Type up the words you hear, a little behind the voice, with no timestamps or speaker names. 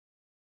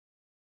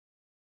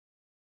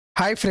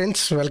Hi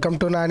friends, welcome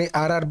to Nani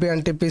RRB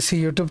NTPC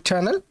YouTube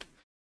channel.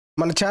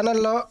 మన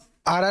ఛానల్లో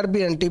RRB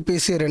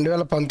NTPC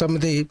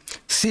 2019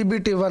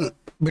 CBT-1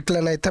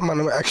 బిట్లను అయితే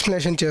మనం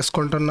ఎక్స్ప్లెనేషన్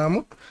చేసుకుంటున్నాము.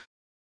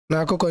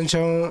 నాకు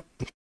కొంచెం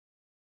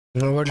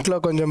ఒంట్లో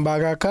కొంచెం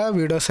బాగాక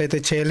వీడియోస్ అయితే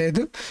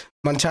చేయలేదు.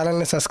 మన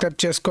ఛానల్ని సబ్స్క్రైబ్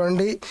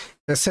చేసుకోండి.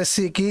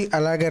 SSCకి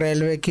అలాగే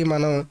రైల్వేకి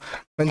మనం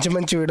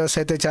మంచి వీడియోస్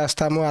అయితే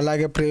చేస్తాము.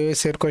 అలాగే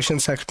ప్రీవియస్ ఇయర్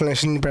క్వశ్చన్స్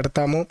ఎక్స్ప్లెనేషన్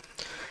పెడతాము.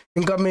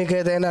 ఇంకా మీకు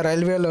ఏదైనా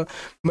రైల్వేలో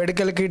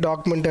మెడికల్కి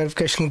డాక్యుమెంట్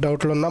వెరిఫికేషన్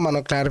డౌట్లు ఉన్నా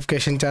మనం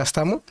క్లారిఫికేషన్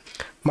చేస్తాము.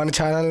 మన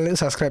ఛానల్ని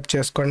సబ్స్క్రైబ్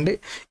చేసుకోండి.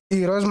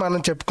 ఈరోజు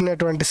మనం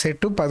చెప్పుకునేటువంటి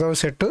సెట్ 10వ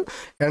సెట్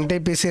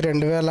NTPC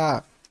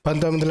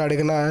 2019లో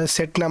అడిగిన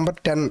సెట్ నెంబర్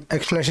 10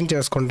 ఎక్స్ప్లెనేషన్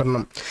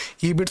చేసుకుంటున్నాం.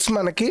 ఈ బిట్స్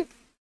మనకి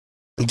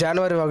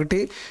జనవరి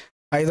 1,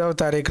 5వ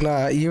తారీఖున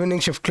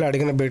ఈవినింగ్ షిఫ్ట్లో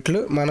అడిగిన బిట్లు.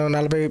 మనం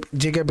 40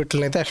 GK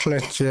బిట్లను అయితే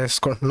ఎక్స్ప్లెనేషన్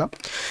చేసుకుంటున్నాం.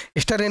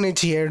 హిస్టరీ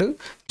నుంచి 7,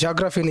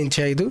 జాగ్రఫీ నుంచి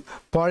 5,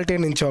 పాలిటీ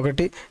నుంచి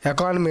 1,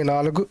 ఎకానమీ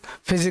 4,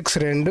 ఫిజిక్స్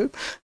 2,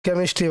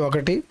 కెమిస్ట్రీ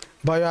 1,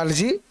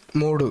 బయాలజీ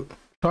 3.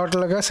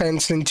 టోటల్గా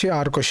సైన్స్ నుంచి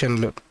 6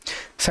 క్వశ్చన్లు.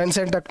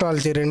 Science and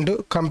technology 2,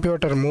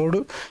 computer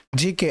 3,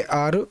 GK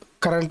 6,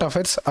 current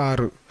affairs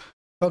 6.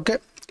 Okay,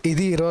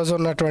 ఇది ఈరోజు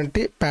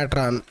ఉన్నటువంటి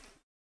ప్యాటర్న్.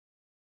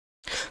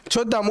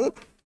 చూద్దాము.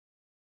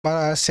 మన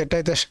సెట్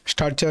అయితే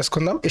స్టార్ట్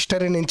చేసుకుందాం.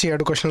 హిస్టరీ నుంచి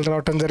 7 క్వశ్చన్లు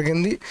రావటం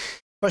జరిగింది.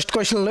 ఫస్ట్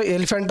క్వశ్చన్లో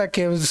ఎలిఫెంటా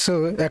కేవ్స్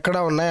ఎక్కడ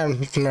ఉన్నాయి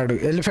అంటున్నాడు.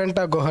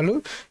 ఎలిఫెంటా గుహలు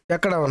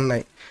ఎక్కడ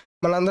ఉన్నాయి?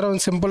 మనందరం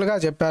సింపుల్గా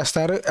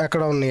చెప్పేస్తారు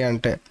ఎక్కడ ఉన్నాయి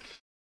అంటే.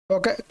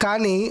 ఓకే,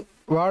 కానీ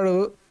వాడు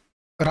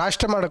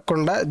రాష్ట్రం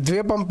అడగకుండా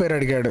ద్వీపం పేరు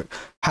అడిగాడు.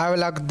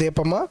 హావెలాక్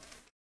ద్వీపమా,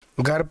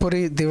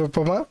 గర్పురి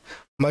ద్వీపమా,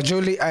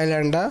 మజూలీ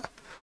ఐలాండా,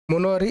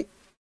 మునోరి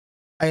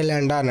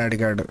ఐలాండా అని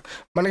అడిగాడు.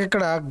 మనకి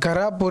ఇక్కడ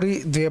గరాపురి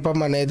ద్వీపం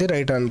అనేది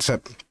రైట్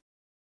ఆన్సర్.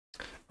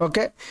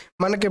 ఓకే,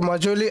 మనకి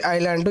మజూలీ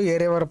ఐలాండ్ ఏ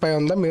రివర్పై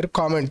ఉందో మీరు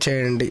కామెంట్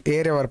చేయండి. ఏ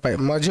రివర్పై?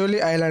 మజూలీ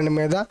ఐలాండ్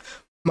మీద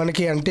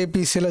మనకి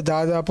NTPCలో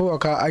దాదాపు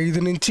ఒక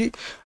 5 నుంచి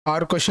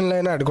 6 క్వశ్చన్లు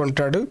అయినా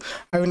అడుగుంటాడు.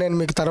 అవి నేను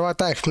మీకు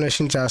తర్వాత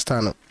ఎక్స్ప్లెనేషన్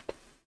చేస్తాను.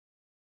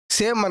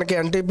 సేమ్ మనకి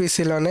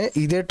NTPCలోనే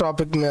ఇదే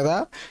టాపిక్ మీద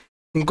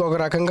ఇంకొక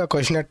రకంగా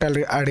క్వశ్చన్ ఎట్లా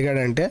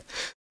అడిగాడంటే,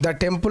 the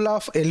temple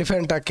of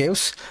Elephanta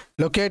caves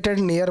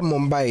located near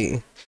Mumbai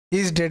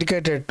is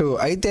dedicated to.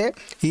 అయితే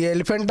ఈ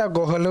ఎలిఫెంటా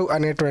గుహలు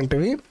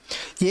అనేటువంటివి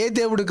ఏ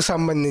దేవుడికి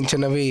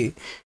సంబంధించినవి?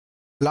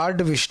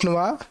 లార్డ్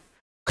విష్ణువా,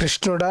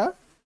 కృష్ణుడా,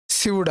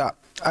 శివుడా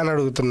అని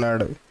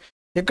అడుగుతున్నాడు.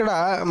 ఇక్కడ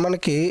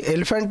మనకి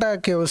ఎలిఫెంటా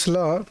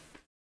కేవ్స్లో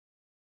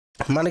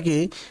మనకి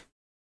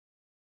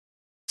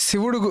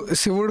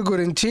శివుడు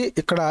గురించి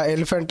ఇక్కడ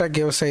ఎలిఫెంటా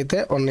కేవ్స్ అయితే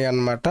ఉన్నాయి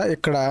అన్నమాట.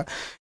 ఇక్కడ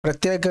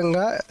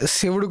ప్రత్యేకంగా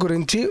శివుడు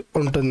గురించి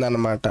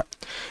ఉంటుందన్నమాట.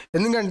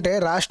 ఎందుకంటే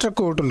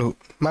రాష్ట్రకూటులు,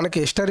 మనకి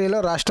హిస్టరీలో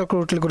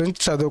రాష్ట్రకూటుల గురించి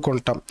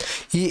చదువుకుంటాం.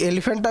 ఈ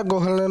ఎలిఫెంటా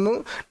గుహలను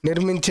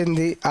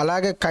నిర్మించింది.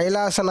 అలాగే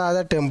కైలాసనాథ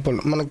టెంపుల్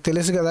మనకు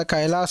తెలుసు కదా.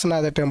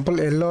 కైలాసనాథ టెంపుల్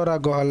ఎల్లోరా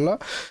గుహల్లో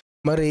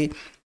మరి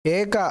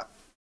ఏక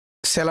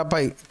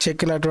శిలపై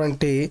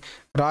చెక్కినటువంటి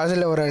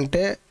రాజులు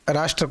ఎవరంటే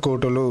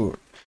రాష్ట్రకూటులు.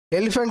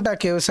 ఎలిఫెంటా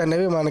కేవ్స్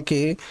అనేవి మనకి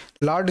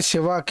లార్డ్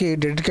శివాకి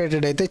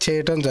డెడికేటెడ్ అయితే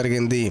చేయటం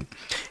జరిగింది.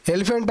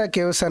 ఎలిఫెంటా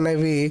కేవ్స్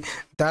అనేవి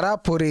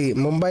ధరాపురి,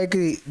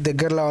 ముంబైకి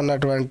దగ్గరలో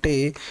ఉన్నటువంటి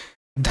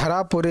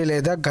ధరాపురి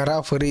లేదా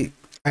ఘరాపురి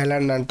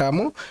ఐలాండ్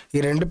అంటాము. ఈ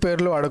 2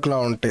 పేర్లు అడుగులో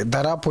ఉంటాయి,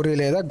 ధరాపురి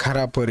లేదా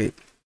ఘరాపురి.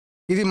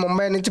 ఇది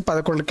ముంబై నుంచి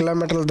 11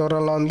 కిలోమీటర్ల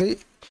దూరంలో ఉంది.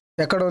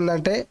 ఎక్కడ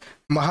ఉందంటే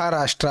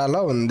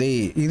మహారాష్ట్రలో ఉంది.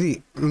 ఇది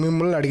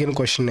మిమ్మల్ని అడిగిన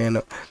క్వశ్చన్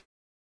నేను.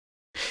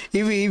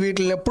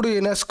 వీటిని ఎప్పుడు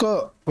యునెస్కో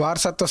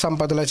వారసత్వ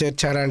సంపదలో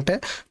చేర్చారంటే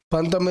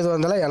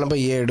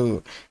 1987.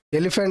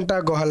 ఎలిఫెంటా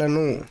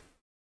గుహలను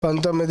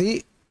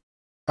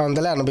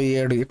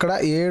 1987. ఇక్కడ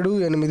 7,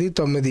 8,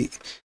 9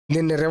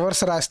 దీన్ని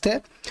రివర్స్ రాస్తే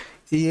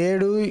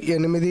 7,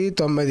 8,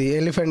 9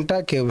 ఎలిఫెంటా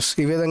కేవ్స్.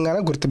 ఈ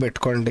విధంగానే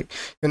గుర్తుపెట్టుకోండి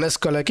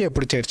యునెస్కోలోకి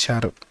ఎప్పుడు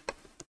చేర్చారు.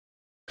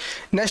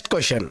 Next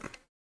question.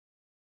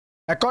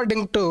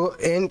 According to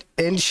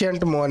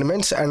Ancient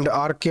Monuments and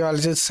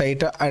Archaeology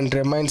Site and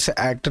Remains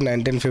Act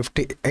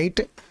 1958,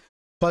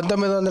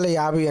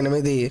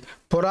 1958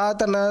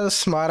 పురాతన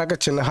స్మారక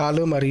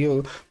చిహ్నాలు మరియు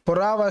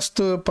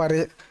పురావస్తు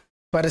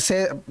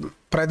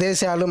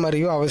ప్రదేశాలు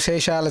మరియు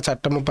అవశేషాల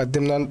చట్టము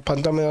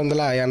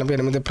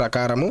 1988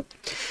 ప్రకారము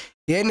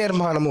ఏ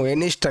నిర్మాణము,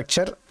 any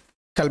structure,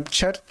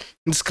 sculpture,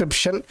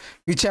 inscription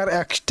which are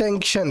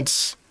extensions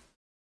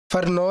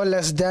for no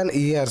less than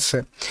years.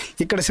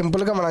 ఇక్కడ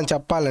సింపుల్గా మనం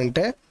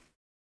చెప్పాలంటే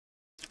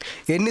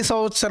ఎన్ని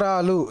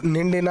సంవత్సరాలు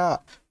నిండిన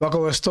ఒక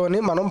వస్తువుని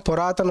మనం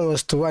పురాతన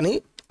వస్తువు అని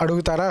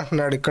అడుగుతారా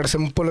అంటున్నాడు ఇక్కడ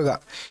సింపుల్గా.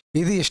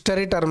 ఇది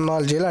హిస్టరీ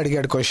టర్మినాలజీలో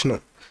అడిగాడు క్వశ్చన్.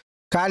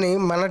 కానీ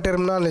మన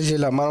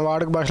టెర్మినాలజీలో, మన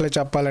వాడుక భాషలో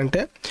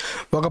చెప్పాలంటే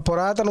ఒక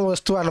పురాతన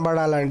వస్తువు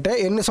అనబడాలంటే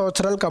ఎన్ని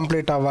సంవత్సరాలు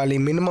కంప్లీట్ అవ్వాలి?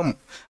 మినిమం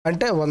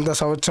అంటే 100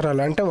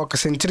 సంవత్సరాలు, అంటే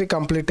 1 సెంచరీ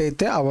కంప్లీట్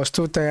అయితే ఆ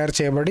వస్తువు తయారు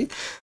చేయబడి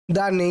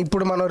దాన్ని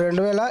ఇప్పుడు మనం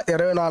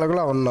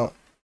 2024లో ఉన్నాం.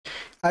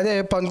 అదే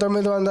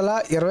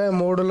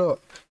 1923లో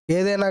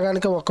ఏదైనా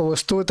కనుక ఒక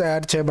వస్తువు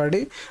తయారు చేయబడి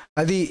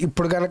అది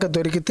ఇప్పుడు కనుక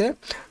దొరికితే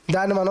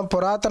దాన్ని మనం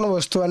పురాతన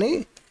వస్తువు అని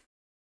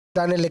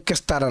దాన్ని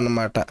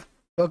లెక్కిస్తారన్నమాట.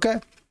 ఓకే,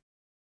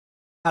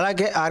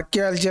 అలాగే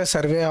ఆర్కియాలజీ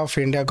సర్వే ఆఫ్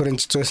ఇండియా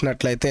గురించి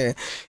చూసినట్లయితే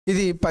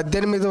ఇది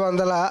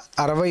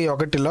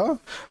 1861లో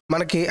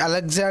మనకి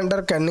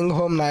అలెగ్జాండర్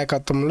కన్నింగ్హోమ్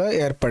నాయకత్వంలో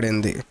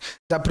ఏర్పడింది.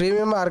 The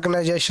premium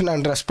organisation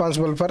and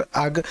responsible for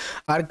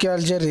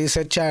archaeology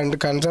research and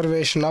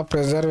conservation of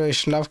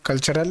preservation of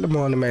cultural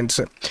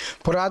మోన్యుమెంట్స్.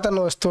 పురాతన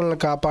వస్తువులను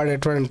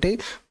కాపాడేటువంటి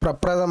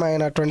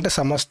ప్రప్రదమైనటువంటి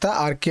సంస్థ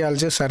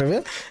ఆర్కియాలజీ సర్వే.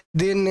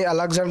 దీన్ని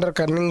అలెగ్జాండర్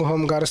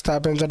కన్నింగ్హోమ్ గారు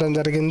స్థాపించడం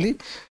జరిగింది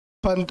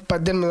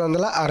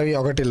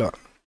 1861లో.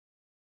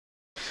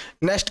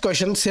 Next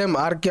question same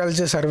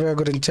archaeology survey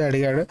గురించి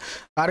అడిగాడు.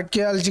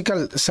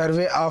 ఆర్కియాలజికల్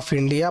సర్వే ఆఫ్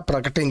ఇండియా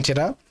ప్రకటించిన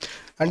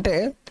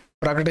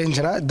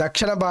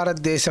దక్షిణ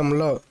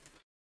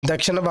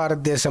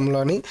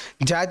భారతదేశంలోని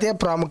జాతీయ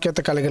ప్రాముఖ్యత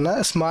కలిగిన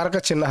స్మారక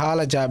చిహ్నాల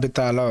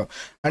జాబితాలో,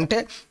 అంటే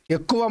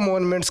ఎక్కువ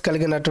మోన్యుమెంట్స్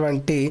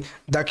కలిగినటువంటి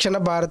దక్షిణ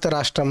భారత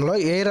రాష్ట్రంలో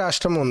ఏ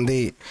రాష్ట్రం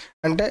ఉంది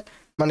అంటే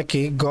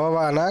మనకి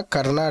గోవానా,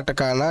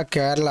 కర్ణాటకనా,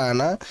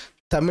 కేరళనా,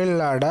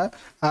 తమిళనాడు,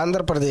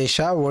 ఆంధ్రప్రదేశ్,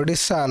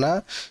 ఒడిస్సానా,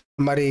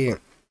 మరి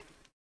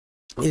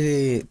ఇది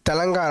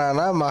తెలంగాణ,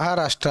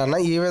 మహారాష్ట్రనా,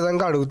 ఈ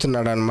విధంగా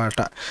అడుగుతున్నాడు అనమాట.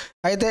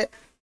 అయితే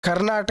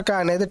కర్ణాటక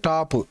అనేది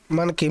టాప్.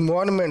 మనకి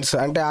మోన్యుమెంట్స్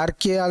అంటే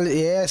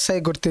ఏఎస్ఐ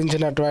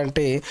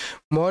గుర్తించినటువంటి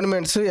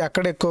మోన్యుమెంట్స్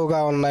ఎక్కడ ఎక్కువగా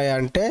ఉన్నాయి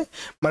అంటే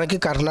మనకి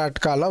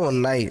కర్ణాటకలో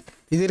ఉన్నాయి.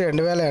 ఇది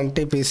 2000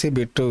 NTPC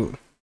bit.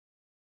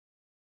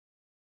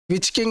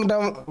 Which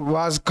Kingdom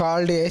was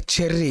called a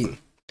cherry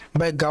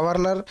by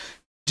governor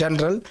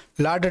general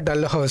lord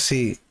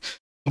Dalhousie.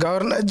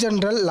 Governor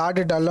general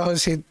lord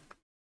Dalhousie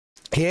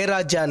ఏ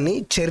రాజ్యాన్ని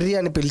చెర్రీ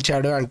అని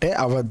పిలిచాడు అంటే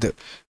అవధ్.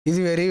 ఇది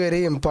వెరీ వెరీ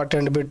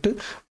ఇంపార్టెంట్ బిట్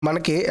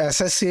మనకి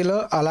ఎస్ఎస్సిలో.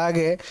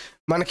 అలాగే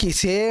మనకి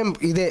సేమ్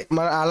ఇదే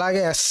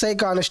అలాగే ఎస్ఐ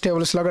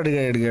కానిస్టేబుల్స్లో కూడా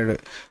అడిగాడు.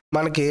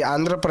 మనకి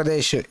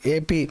ఆంధ్రప్రదేశ్,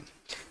 ఏపీ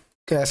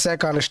ఎస్ఐ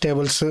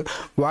కానిస్టేబుల్స్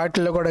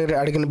వాటిల్లో కూడా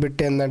అడిగిన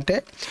బిట్ ఏంటంటే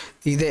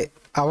ఇదే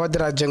అవధ్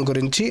రాజ్యం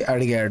గురించి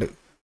అడిగాడు.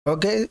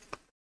 ఓకే,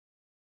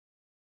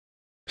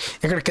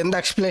 ఇక్కడ కింద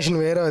ఎక్స్ప్లెనేషన్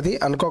వేరేది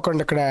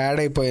అనుకోకుండా ఇక్కడ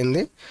యాడ్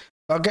అయిపోయింది.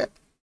 Okay,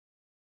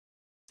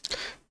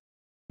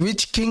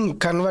 which king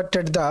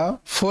converted the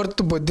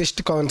 4th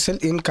Buddhist council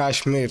in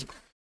Kashmir.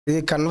 ఇది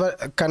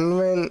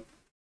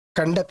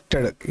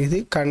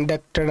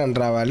కండక్టెడ్ అని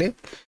రావాలి.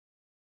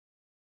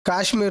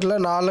 కాశ్మీర్లో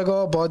 4వ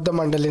బౌద్ధ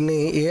మండలిని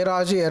ఏ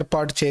రాజు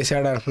ఏర్పాటు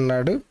చేశాడు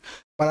అంటున్నాడు.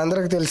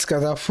 మనందరికీ తెలుసు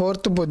కదా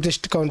 4th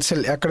బుద్ధిస్ట్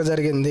కౌన్సిల్ ఎక్కడ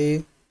జరిగింది?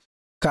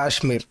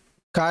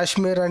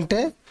 కాశ్మీర్ అంటే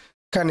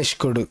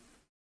కనిష్కుడు.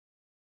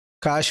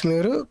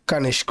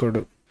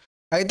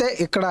 అయితే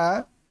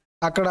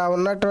అక్కడ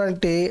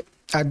ఉన్నటువంటి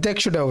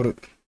అధ్యక్షుడు ఎవరు?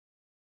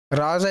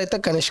 రాజు అయితే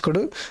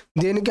కనిష్కుడు.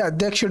 దీనికి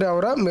అధ్యక్షుడు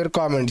ఎవరో మీరు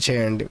కామెంట్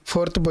చేయండి.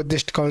 4th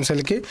బుద్ధిస్ట్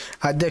కౌన్సిల్కి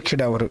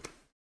అధ్యక్షుడు ఎవరు?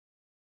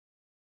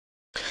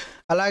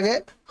 అలాగే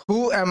who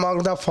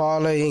among the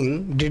following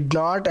did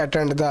not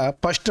attend the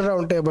first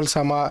round table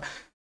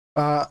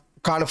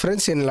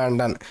conference in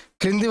London.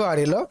 క్రింది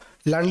వారిలో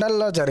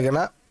లండన్లో జరిగిన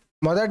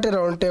మొదటి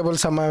రౌండ్ టేబుల్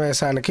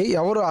సమావేశానికి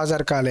ఎవరు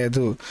హాజరు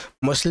కాలేదు?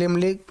 ముస్లిం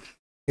లీగ్,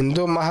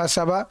 హిందూ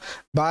మహాసభ,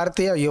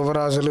 భారతీయ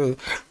యువరాజులు,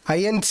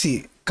 ఐఎన్సి,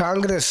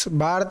 కాంగ్రెస్,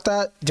 భారత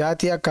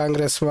జాతీయ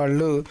కాంగ్రెస్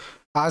వాళ్ళు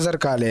హాజరు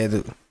కాలేదు.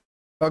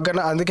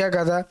 ఓకేనా, అందుకే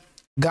కదా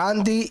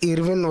గాంధీ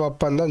ఇర్విన్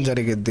ఒప్పందం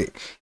జరిగింది.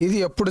 ఇది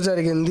ఎప్పుడు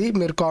జరిగింది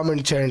మీరు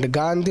కామెంట్ చేయండి.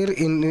 గాంధీ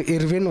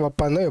ఇర్విన్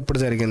ఒప్పందం ఎప్పుడు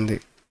జరిగింది?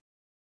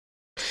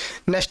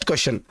 నెక్స్ట్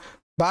క్వశ్చన్,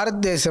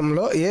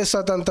 భారతదేశంలో ఏ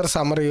స్వతంత్ర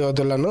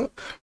సమరయోధులను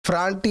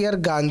ఫ్రాంటియర్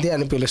గాంధీ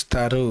అని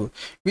పిలుస్తారు?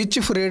 Which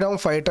freedom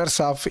fighters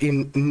of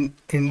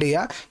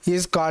India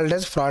is called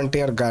as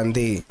frontier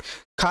Gandhi?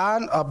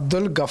 Khan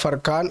Abdul Gafar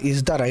Khan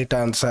is the right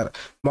answer.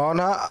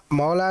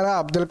 Maulana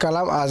Abdul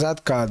Kalam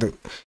Azad కాదు.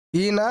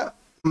 ఈయన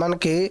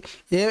మనకి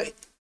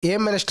ఏ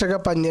మినిస్టర్గా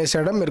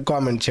పనిచేశాడో మీరు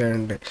కామెంట్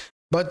చేయండి.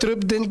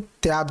 బద్రుద్దీన్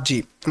త్యాబ్జీ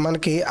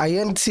మనకి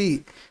ఐఎన్సి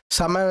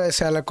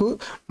సమావేశాలకు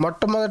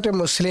మొట్టమొదటి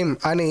ముస్లిం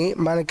అని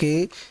మనకి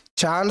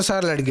చాలా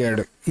సార్లు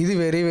అడిగాడు. ఇది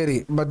వెరీ వెరీ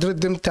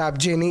బద్రుద్దీన్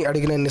త్యాబ్జీని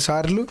అడిగినన్ని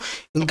సార్లు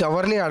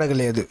ఇంకెవరిని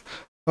అడగలేదు.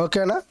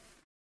 ఓకేనా,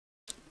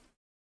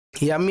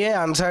 ఎంఏ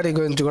అన్సారీ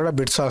గురించి కూడా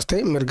బిట్స్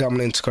వస్తాయి, మీరు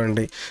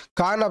గమనించుకోండి.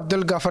 ఖాన్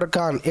అబ్దుల్ గఫర్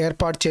ఖాన్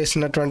ఏర్పాటు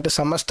చేసినటువంటి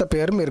సంస్థ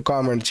పేరు మీరు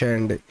కామెంట్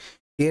చేయండి.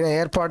 ఈయన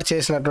ఏర్పాటు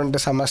చేసినటువంటి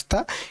సంస్థ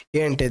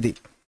ఏంటిది?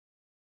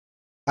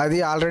 అది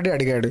ఆల్రెడీ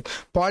అడిగాడు.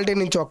 పాలిటీ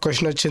నుంచి ఒక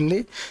క్వశ్చన్ వచ్చింది.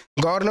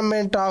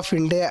 Government of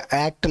India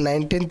act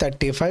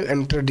 1935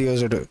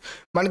 introduced.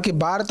 మనకి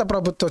భారత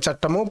ప్రభుత్వ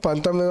చట్టము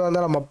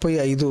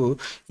 1935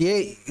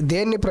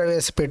 దేన్ని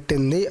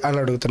ప్రవేశపెట్టింది అని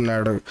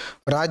అడుగుతున్నాడు.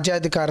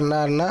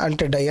 రాజ్యాధికారణ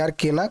అంటే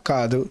డయార్కీనా?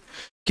 కాదు.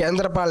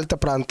 కేంద్రపాలిత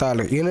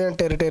ప్రాంతాలు యూనియన్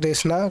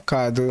టెరిటరీస్నా?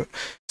 కాదు.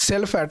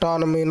 సెల్ఫ్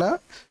అటానమీనా?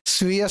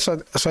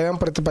 స్వయం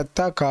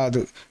ప్రతిపత్తి?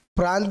 కాదు.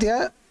 ప్రాంతీయ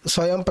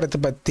స్వయం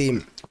ప్రతిపత్తి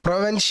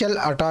ప్రొవిన్షియల్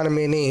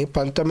అటానమీని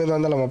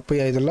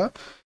 1935లో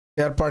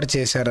ఏర్పాటు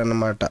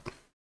చేశారన్నమాట.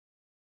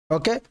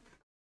 ఓకే,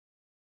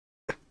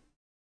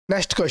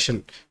 నెక్స్ట్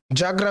క్వశ్చన్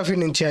జాగ్రఫీ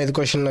నుంచి 5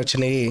 క్వశ్చన్లు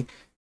వచ్చినాయి.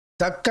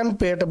 దక్కన్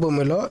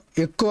పీఠభూమిలో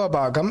ఎక్కువ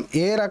భాగం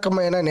ఏ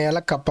రకమైన నేల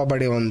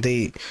కప్పబడి ఉంది?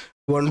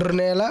 ఒండ్రు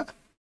నేల,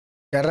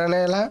 ఎర్ర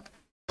నేల,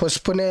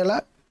 పసుపు నేల,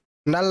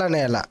 నల్ల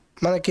నేల.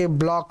 మనకి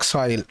బ్లాక్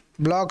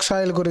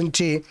సాయిల్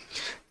గురించి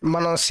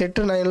మనం సెట్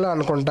 9లో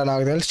అనుకుంటా,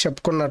 నాకు తెలిసి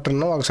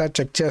చెప్పుకున్నట్టున్నాం, ఒకసారి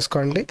చెక్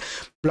చేసుకోండి.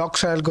 బ్లాక్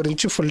సాయిల్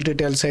గురించి ఫుల్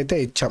డీటెయిల్స్ అయితే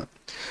ఇచ్చాం.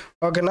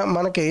 ఓకేనా.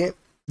 మనకి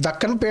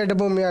దక్కన్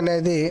పీఠభూమి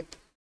అనేది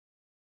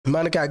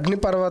మనకి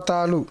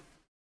అగ్నిపర్వతాలు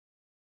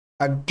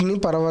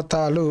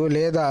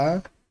లేదా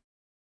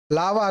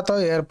లావాతో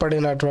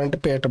ఏర్పడినటువంటి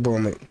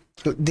పీఠభూమి.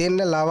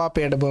 దీన్నే లావా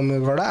పీఠభూమి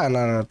కూడా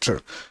అనవచ్చు.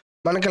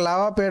 మనకి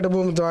లావా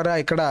పీఠభూమి ద్వారా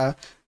ఇక్కడ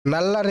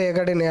నల్ల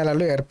రేగడి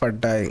నేలలు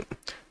ఏర్పడ్డాయి.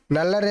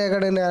 నల్ల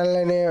రేగడి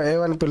నేలని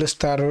ఏమని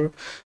పిలుస్తారు?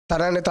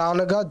 తనని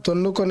తానుగా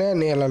దున్నుకునే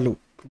నేలలు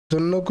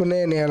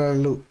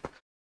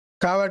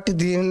కాబట్టి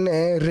దీన్నే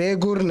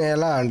రేగూర్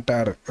నేల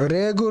అంటారు.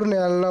 రేగూర్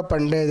నేలలో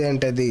పండేది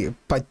ఏంటది?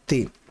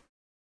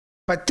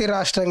 పత్తి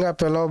రాష్ట్రంగా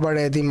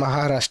పిలువబడేది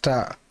మహారాష్ట్ర.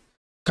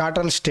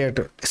 Cotton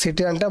state.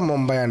 సిటీ అంటే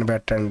ముంబై అని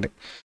పెట్టండి.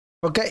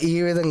 ఓకే, ఈ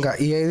విధంగా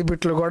ఈ 5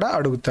 బిట్లు కూడా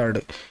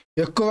అడుగుతాడు.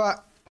 ఎక్కువ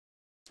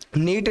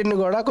నీటిని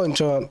కూడా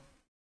కొంచెం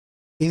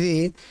ఇది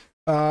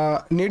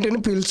నీటిని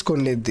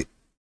పీల్చుకునేది.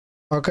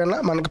 ఓకేనా.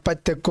 మనకి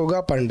పత్తి ఎక్కువగా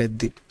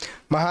పండిద్ది.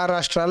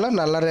 మహారాష్ట్రలో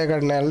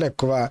నల్లరేగడి నేలలు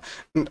ఎక్కువ,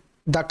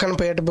 దక్కన్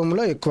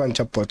పీఠభూమిలో ఎక్కువ అని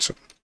చెప్పవచ్చు.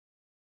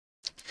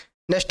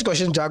 Next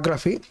question,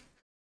 geography.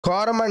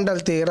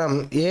 కోరమండల్ తీరం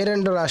ఏ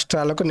 2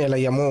 రాష్ట్రాలకు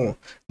నిలయము?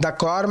 The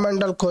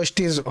Coromandel Coast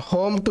is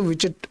home to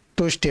which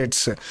 2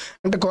 states?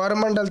 అంటే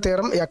కోరమండల్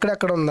తీరం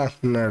ఎక్కడెక్కడ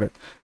ఉందంటున్నాడు.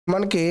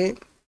 మనకి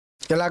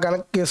ఇలా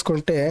కనుక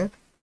తీసుకుంటే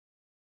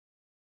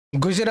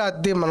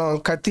గుజరాత్ది మనం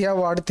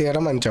కతియావాడ్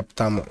తీరం అని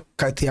చెప్తాము.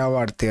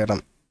 కతియావాడ్ తీరం.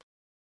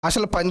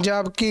 అసలు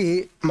పంజాబ్కి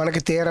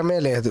మనకి తీరమే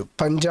లేదు.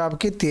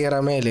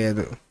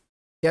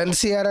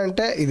 ఎన్సీఆర్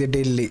అంటే ఇది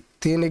ఢిల్లీ,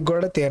 దీనికి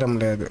కూడా తీరం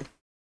లేదు.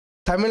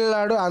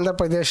 తమిళనాడు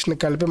ఆంధ్రప్రదేశ్ని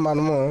కలిపి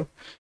మనము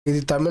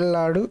ఇది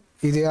తమిళనాడు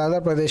ఇది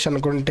ఆంధ్రప్రదేశ్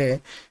అనుకుంటే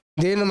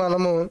దీన్ని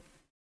మనము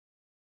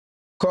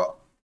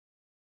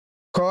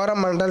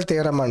కోరమండల్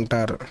తీరం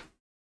అంటారు.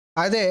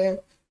 అదే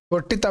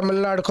ఒట్టి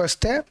తమిళనాడుకి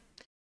వస్తే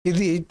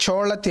ఇది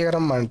చోళ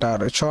తీరం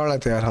అంటారు. చోళ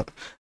తీరం.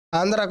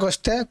 ఆంధ్రాకి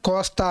వస్తే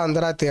కోస్తా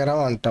ఆంధ్ర తీరం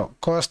అంటాం.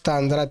 కోస్తా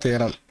ఆంధ్ర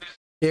తీరం.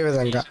 ఈ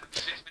విధంగా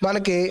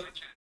మనకి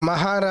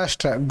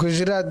మహారాష్ట్ర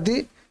గుజరాత్ది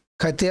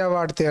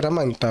కతియావాడ్ తీరం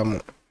అంటాము.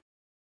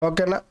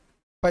 ఓకేనా.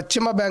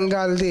 పశ్చిమ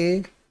బెంగాల్ది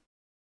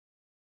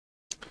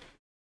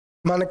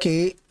మనకి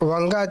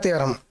వంగా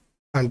తీరం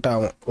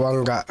అంటాము.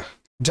 వంగా.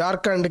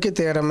 జార్ఖండ్కి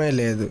తీరమే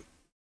లేదు.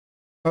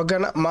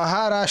 ఓకేనా.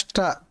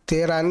 మహారాష్ట్ర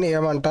తీరాన్ని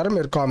ఏమంటారు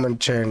మీరు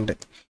కామెంట్ చేయండి.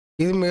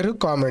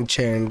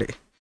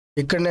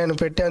 ఇక్కడ నేను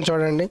పెట్టాను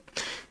చూడండి.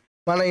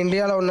 మన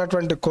ఇండియాలో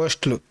ఉన్నటువంటి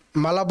కోస్టులు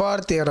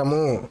మలబార్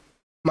తీరము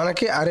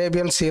మనకి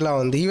అరేబియన్ సీలో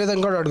ఉంది. ఈ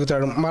విధంగా కూడా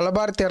అడుగుతాడు.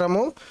 మలబార్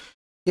తీరము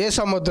ఏ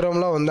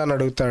సముద్రంలో ఉందని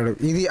అడుగుతాడు.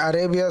 ఇది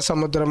అరేబియా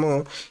సముద్రము,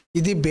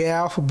 ఇది బే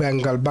ఆఫ్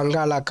బెంగాల్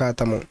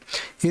బంగాళాఖాతము,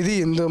 ఇది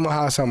హిందూ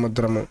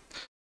మహాసముద్రము.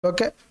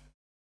 ఓకే.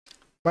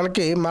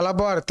 మనకి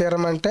మలబార్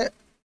తీరం అంటే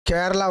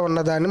కేరళ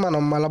ఉన్నదాన్ని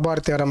మనం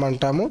మలబార్ తీరం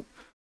అంటాము.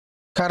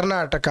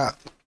 కర్ణాటక,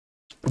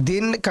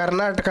 దీన్ని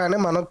కర్ణాటకనే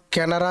మనం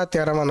కెనరా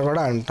తీరం అని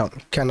కూడా అంటాం.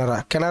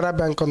 కెనరా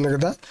బ్యాంక్ ఉంది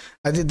కదా,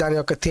 అది దాని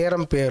యొక్క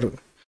తీరం పేరు.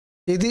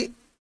 ఇది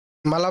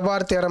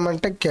మలబార్ తీరం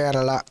అంటే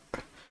కేరళ.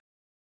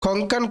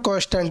 కొంకన్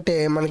కోస్ట్ అంటే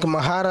మనకి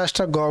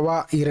మహారాష్ట్ర గోవా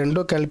ఈ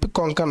 2 కలిపి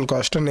కొంకన్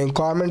కోస్ట్. నేను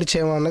కామెంట్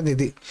చేయమన్నది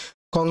ఇది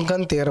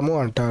కొంకన్ తీరము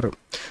అంటారు.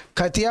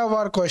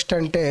 కతియావార్ కోస్ట్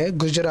అంటే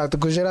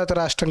గుజరాత్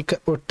రాష్ట్రం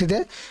ఒట్టిదే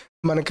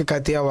మనకి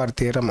కతియావార్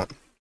తీరము.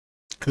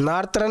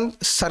 నార్థరన్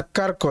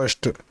సర్కార్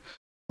కోస్ట్.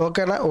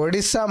 ఓకేనా.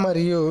 ఒడిస్సా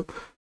మరియు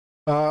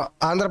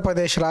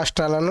ఆంధ్రప్రదేశ్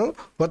రాష్ట్రాలను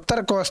ఉత్తర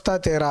కోస్తా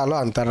తీరాలు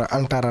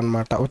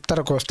అంటారనమాట. ఉత్తర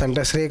కోస్తా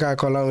అంటే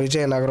శ్రీకాకుళం,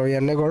 విజయనగరం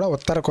ఇవన్నీ కూడా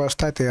ఉత్తర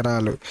కోస్తా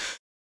తీరాలు.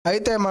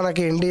 అయితే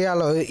మనకి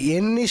ఇండియాలో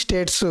ఎన్ని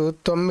స్టేట్స్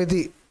 9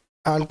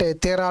 అంటే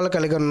తీరాలు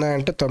కలిగి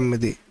ఉన్నాయంటే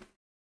 9.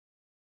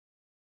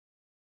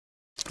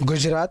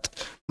 గుజరాత్,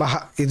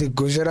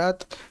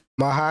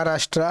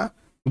 మహారాష్ట్ర,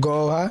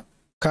 గోవా,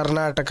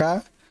 కర్ణాటక,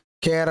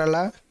 కేరళ,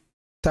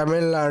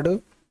 తమిళనాడు,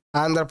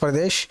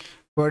 ఆంధ్రప్రదేశ్,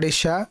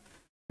 ఒడిశా,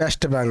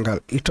 వెస్ట్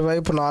బెంగాల్.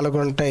 ఇటువైపు 4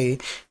 ఉంటాయి,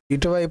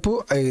 ఇటువైపు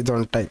 5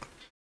 ఉంటాయి.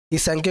 ఈ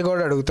సంఖ్య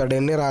కూడా అడుగుతాడు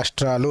ఎన్ని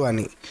రాష్ట్రాలు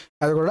అని,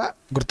 అది కూడా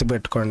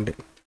గుర్తుపెట్టుకోండి.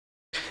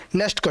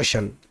 నెక్స్ట్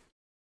క్వశ్చన్,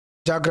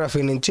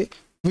 జాగ్రఫీ నుంచి.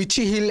 Which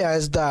hill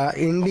as the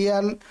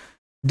Indian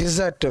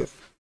desert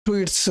to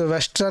it's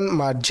western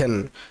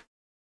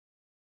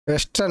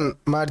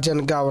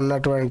మార్జిన్గా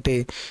ఉన్నటువంటి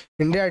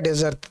ఇండియా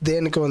డెజర్ట్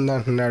దేనికి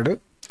ఉందంటున్నాడు.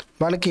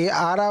 మనకి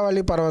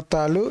ఆరావళి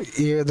పర్వతాలు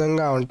ఈ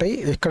విధంగా ఉంటాయి.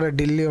 ఇక్కడ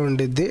ఢిల్లీ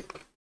ఉండిద్ది.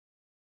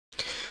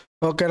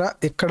 ఓకేనా.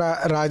 ఇక్కడ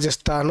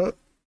రాజస్థాను,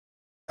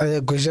 అదే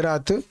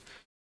గుజరాత్,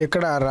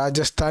 ఇక్కడ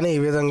రాజస్థాన్ ఈ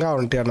విధంగా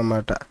ఉంటాయి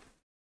అన్నమాట.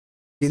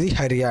 ఇది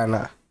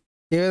హర్యానా.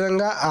 ఈ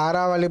విధంగా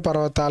ఆరావళి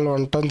పర్వతాలు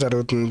ఉండటం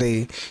జరుగుతుంది.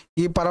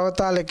 ఈ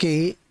పర్వతాలకి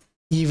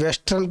ఈ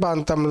వెస్ట్రన్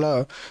ప్రాంతంలో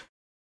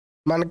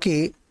మనకి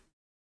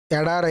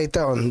ఎడారి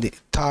అయితే ఉంది,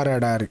 థార్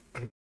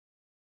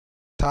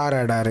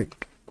ఎడారి.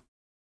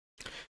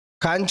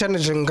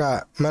 కాంచనజంగా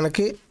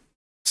మనకి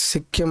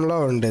సిక్కింలో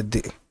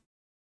ఉండేది.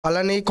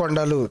 పళని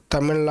కొండలు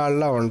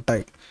తమిళనాడులో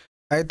ఉంటాయి.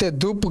 అయితే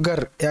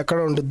ధూప్ఘర్ ఎక్కడ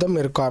ఉండిద్దో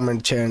మీరు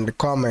కామెంట్ చేయండి.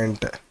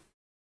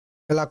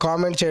 ఇలా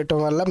కామెంట్ చేయటం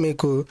వల్ల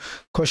మీకు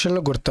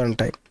క్వశ్చన్లు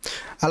గుర్తుంటాయి.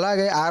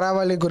 అలాగే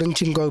ఆరావళి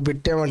గురించి ఇంకొక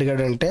బిట్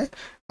ఏమడిగాడంటే,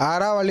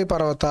 ఆరావళి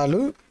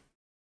పర్వతాలు,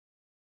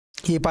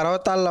 ఈ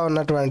పర్వతాల్లో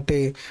ఉన్నటువంటి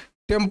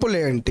టెంపుల్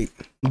ఏంటి?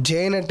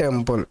 జైన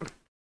టెంపుల్.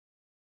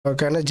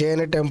 ఓకేనా,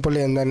 జైన టెంపుల్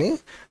ఏందని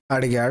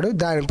అడిగాడు.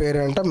 దాని పేరు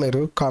ఏంటో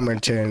మీరు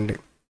కామెంట్ చేయండి.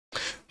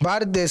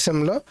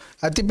 భారతదేశంలో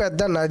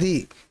అతిపెద్ద నది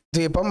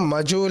ద్వీపం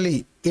మజూలీ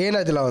ఏ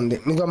నదిలో ఉంది?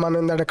 ఇంకా మనం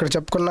ఇందాక ఇక్కడ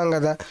చెప్పుకున్నాం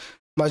కదా,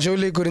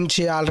 మజూలీ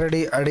గురించి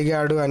ఆల్రెడీ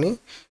అడిగాడు అని.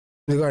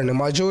 ఇదిగోండి,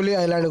 మజూలీ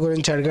ఐలాండ్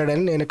గురించి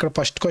అడిగాడని నేను ఇక్కడ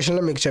ఫస్ట్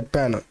క్వశ్చన్లో మీకు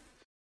చెప్పాను.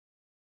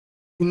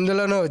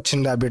 ఇందులోనే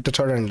వచ్చింది ఆ బిట్,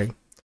 చూడండి.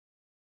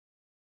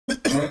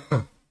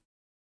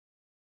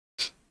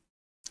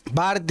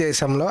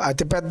 భారతదేశంలో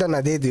అతిపెద్ద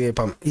నదీ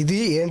ద్వీపం ఇది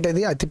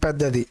ఏంటిది?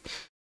 అతిపెద్దది,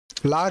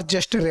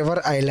 లార్జెస్ట్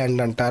రివర్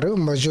ఐలాండ్ అంటారు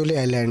మజూలీ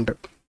ఐలాండ్.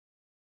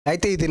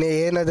 అయితే ఇది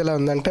ఏ నదిలో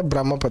ఉందంటే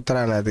బ్రహ్మపుత్ర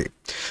నది.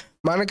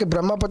 మనకి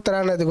బ్రహ్మపుత్ర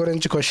నది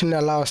గురించి క్వశ్చన్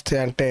ఎలా వస్తాయి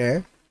అంటే,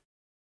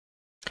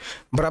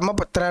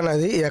 బ్రహ్మపుత్ర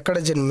నది ఎక్కడ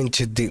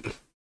జన్మించిద్ది,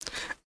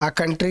 ఆ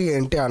కంట్రీ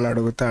ఏంటి అని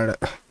అడుగుతాడు.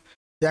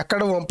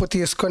 ఎక్కడ వంపు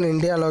తీసుకొని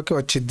ఇండియాలోకి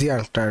వచ్చిద్ది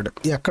అంటాడు.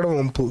 ఎక్కడ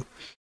వంపు,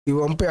 ఈ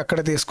వంపు ఎక్కడ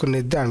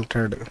తీసుకునిద్ది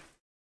అంటాడు.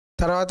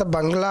 తర్వాత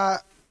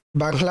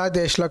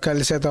బంగ్లాదేశ్లో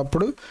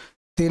కలిసేటప్పుడు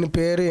దీని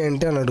పేరు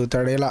ఏంటి అని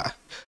అడుగుతాడు. ఇలా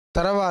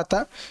తర్వాత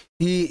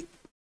ఈ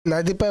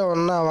నదిపై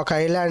ఉన్న ఒక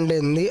ఐలాండ్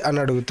ఏంది అని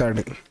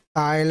అడుగుతాడు.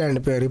 ఆ ఐలాండ్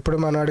పేరు ఇప్పుడు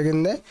మనం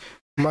అడిగిందే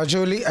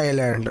మజూలీ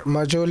ఐలాండ్.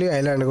 మజూలీ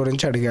ఐలాండ్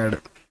గురించి అడిగాడు.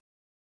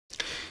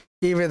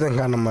 ఈ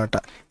విధంగా అన్నమాట.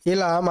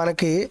 ఇలా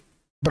మనకి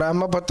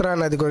బ్రహ్మపుత్ర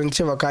నది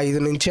గురించి ఒక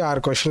 5 నుంచి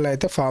 6 క్వశ్చన్లు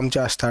అయితే ఫామ్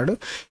చేస్తాడు.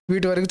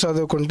 వీటి వరకు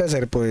చదువుకుంటే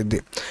సరిపోయిద్ది.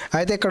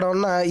 అయితే ఇక్కడ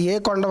ఉన్న ఏ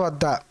కొండ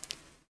వద్ద,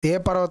 ఏ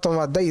పర్వతం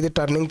వద్ద ఇది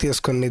టర్నింగ్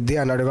తీసుకునిద్ది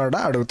అని కూడా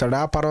అడుగుతాడు.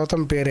 ఆ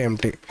పర్వతం పేరు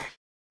ఏమిటి?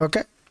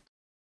 Okay,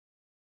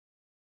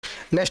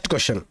 next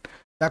question.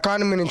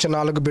 ఎకానమీ నుంచి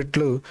 4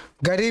 బిట్లు.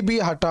 Garibi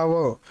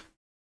హటావో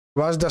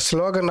was the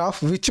slogan of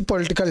which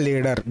political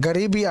leader?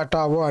 Garibi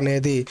హటావో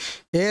అనేది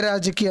ఏ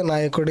రాజకీయ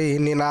నాయకుడి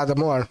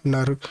నినాదము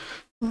అంటున్నారు?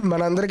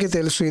 మనందరికీ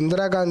తెలుసు,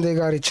 ఇందిరాగాంధీ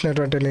గారు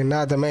ఇచ్చినటువంటి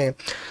నినాదమే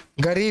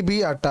గరీబీ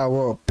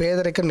హటావో,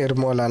 పేదరిక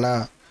నిర్మూలన.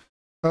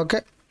 ఓకే,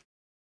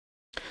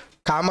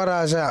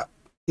 కామరాజా,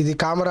 ఇది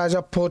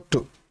కామరాజా పోర్టు.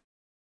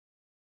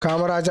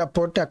 కామరాజా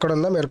పోర్ట్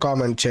ఎక్కడుందో మీరు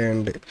కామెంట్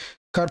చేయండి.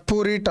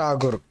 కర్పూరీ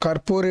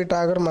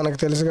ఠాగూర్ మనకు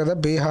తెలుసు కదా,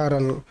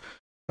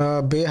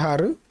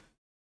 బీహారు.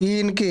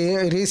 ఈయనకి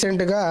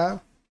రీసెంట్గా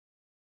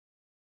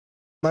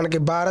మనకి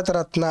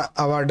భారతరత్న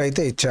అవార్డు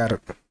అయితే ఇచ్చారు.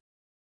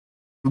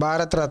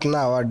 భారతరత్న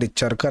అవార్డు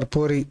ఇచ్చారు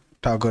కర్పూరీ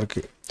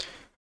ఠాగూర్కి.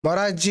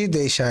 మొరార్జీ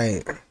దేశాయ్,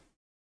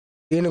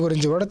 ఈయన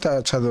గురించి కూడా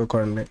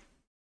చదువుకోండి.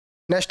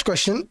 నెక్స్ట్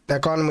క్వశ్చన్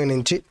ఎకానమీ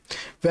నుంచి.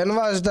 When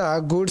was the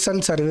goods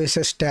and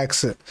services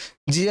tax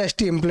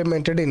GST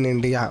implemented in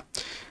India?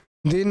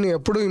 దీన్ని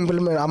ఎప్పుడు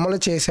అమలు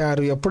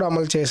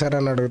చేశారు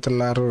అని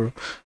అడుగుతున్నారు.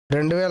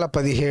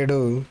 2017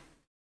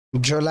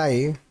 జూలై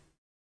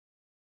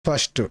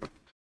 1.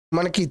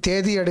 మనకి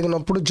తేదీ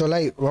అడిగినప్పుడు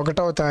జూలై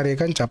 1వ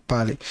తారీఖు అని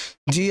చెప్పాలి.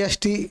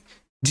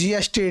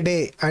 జిఎస్టీ డే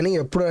అని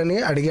ఎప్పుడు అని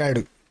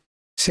అడిగాడు,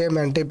 సేమ్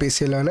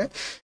ఎన్టీపీసీలోనే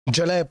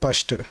జూలై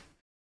 1.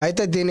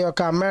 అయితే దీని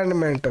యొక్క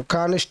అమెండ్మెంట్,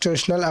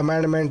 కాన్స్టిట్యూషనల్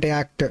అమెండ్మెంట్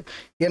యాక్ట్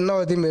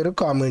ఎన్నోది మీరు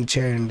కామెంట్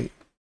చేయండి.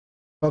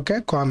 Okay,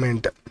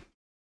 comment.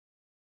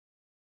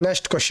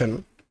 Next question.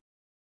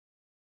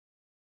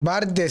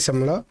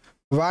 భారతదేశంలో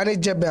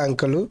వాణిజ్య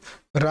బ్యాంకులు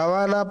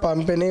రవాణా,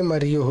 పంపిణీ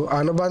మరియు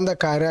అనుబంధ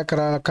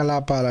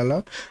కార్యకలాపాలలో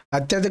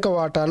అత్యధిక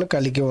వాటాను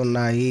కలిగి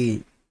ఉన్నాయి.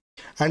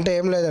 అంటే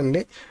ఏం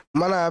లేదండి,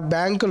 మన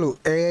బ్యాంకులు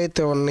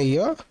ఏవైతే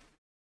ఉన్నాయో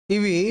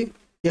ఇవి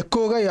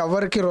ఎక్కువగా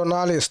ఎవరికి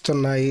రుణాలు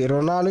ఇస్తున్నాయి?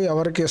 రుణాలు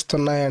ఎవరికి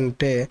ఇస్తున్నాయి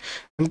అంటే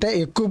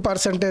ఎక్కువ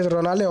పర్సంటేజ్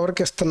రుణాలు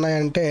ఎవరికి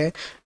ఇస్తున్నాయంటే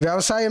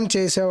వ్యవసాయం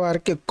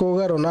చేసేవారికి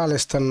ఎక్కువగా రుణాలు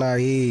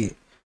ఇస్తున్నాయి.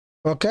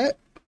 ఓకే,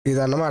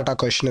 ఇదన్నమాట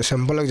క్వశ్చన్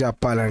సింపుల్గా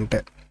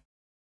చెప్పాలంటే.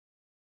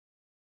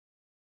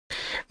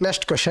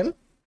 Next question.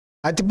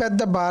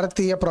 అతిపెద్ద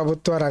భారతీయ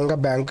ప్రభుత్వ రంగ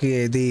బ్యాంకు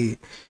ఏది?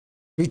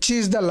 Which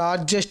is the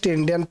largest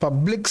Indian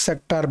public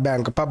sector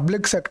bank?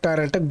 Public sector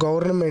అంటే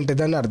గవర్నమెంట్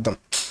అని అర్థం.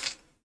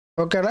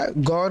 ఓకేనా,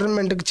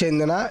 గవర్నమెంట్కి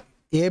చెందిన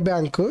ఏ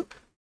బ్యాంకు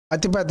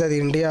అతిపెద్దది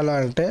ఇండియాలో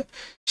అంటే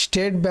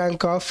state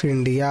bank of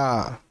India.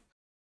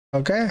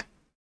 Okay,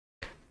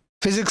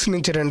 physics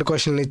నుంచి 2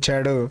 క్వశ్చన్లు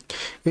ఇచ్చాడు.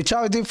 Which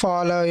of the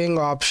following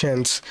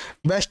options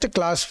best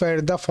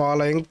classified the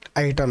following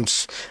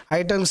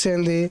items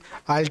ఏంది?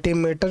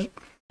 Altimeter,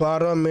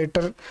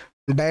 barometer,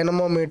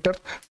 dynamometer,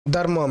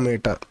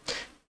 thermometer.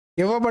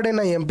 ఇవ్వబడిన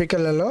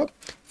ఎంపికలలో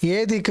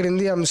ఏది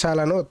క్రింది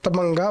అంశాలను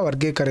ఉత్తమంగా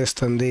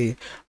వర్గీకరిస్తుంది?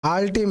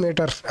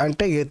 ఆల్టిమీటర్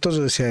అంటే ఎత్తు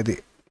చూసేది,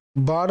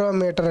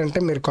 బారోమీటర్ అంటే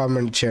మీరు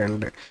కామెంట్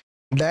చేయండి,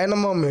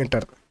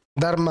 డైనమోమీటర్,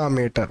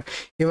 థర్మామీటర్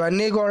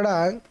ఇవన్నీ కూడా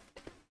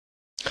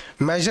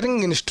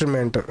మెజరింగ్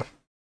ఇన్స్ట్రుమెంట్.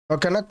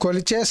 ఓకేనా,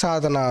 కొలిచే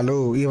సాధనాలు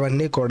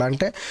ఇవన్నీ కూడా.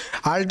 అంటే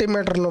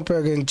ఆల్టిమీటర్ను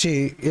ఉపయోగించి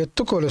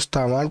ఎత్తు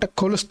కొలుస్తాము, అంటే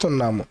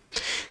కొలుస్తున్నాము.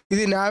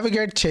 ఇది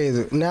నావిగేట్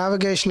చేయదు.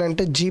 నావిగేషన్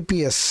అంటే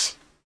జీపీఎస్.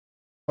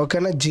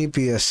 ఓకేనా,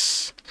 జీపీఎస్.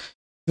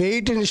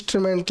 వెయిట్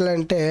ఇన్స్ట్రుమెంట్లు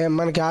అంటే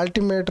మనకి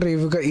ఆల్టిమీటర్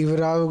ఇవి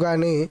రావు,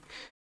 కానీ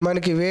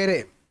మనకి వేరే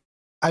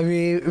అవి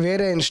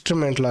వేరే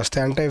ఇన్స్ట్రుమెంట్లు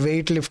వస్తాయి, అంటే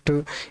వెయిట్ లిఫ్ట్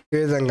ఈ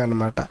విధంగా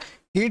అనమాట.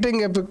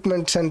 హీటింగ్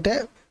ఎక్విప్మెంట్స్ అంటే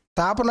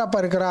తాపన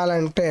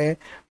పరికరాలంటే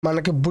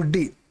మనకి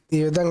బుడ్డి ఈ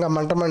విధంగా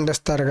మంట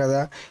మండిస్తారు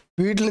కదా,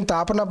 వీటిని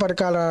తాపన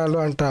పరికరాలు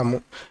అంటాము.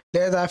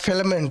 లేదా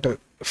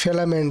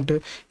ఫిలమెంట్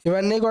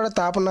ఇవన్నీ కూడా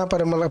తాపన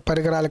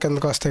పరికరాల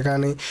కిందకు వస్తాయి,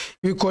 కానీ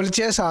ఇవి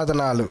కొలిచే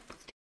సాధనాలు.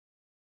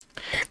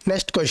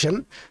 Next question,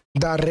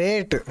 the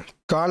rate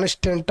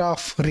constant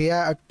of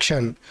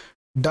reaction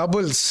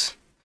doubles.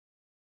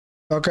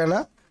 ఓకేనా,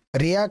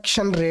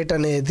 రియాక్షన్ రేట్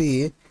అనేది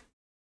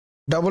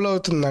డబుల్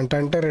అవుతుందంట,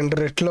 అంటే 2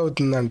 రెట్లు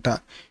అవుతుందంట.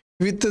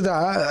 With the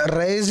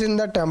rise in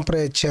the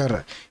temperature,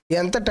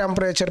 ఎంత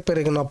టెంపరేచర్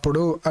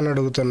పెరిగినప్పుడు అని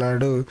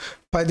అడుగుతున్నాడు.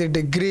 10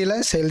 డిగ్రీల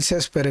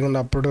సెల్సియస్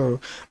పెరిగినప్పుడు,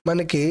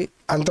 మనకి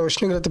అంత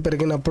ఉష్ణోగ్రత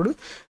పెరిగినప్పుడు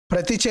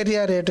ప్రతిచర్య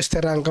రేటు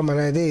స్థిరాంకం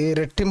అనేది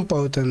రెట్టింపు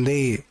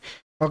అవుతుంది.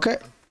 ఓకే,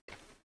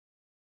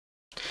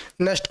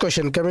 నెక్స్ట్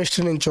క్వశ్చన్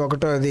కెమిస్ట్రీ నుంచి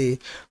 1వ,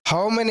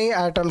 how many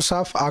atoms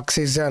of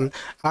oxygen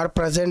or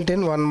present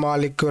in 1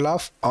 molecule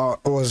of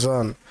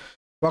ozone.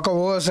 ఒక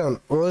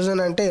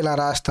ఓజోన్ అంటే ఇలా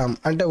రాస్తాం,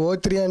 అంటే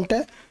O3 అంటే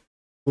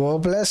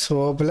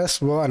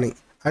O+O+O అని,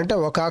 అంటే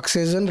 1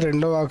 ఆక్సిజన్,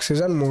 2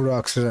 ఆక్సిజన్, 3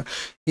 ఆక్సిజన్.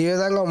 ఈ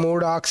విధంగా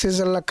 3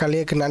 ఆక్సిజన్ల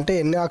కలయికని, అంటే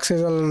ఎన్ని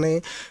ఆక్సిజన్లు ఉన్నాయి,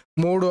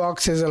 3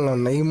 ఆక్సిజన్లు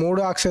ఉన్నాయి. ఈ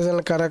 3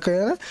 ఆక్సిజన్ల కలయిక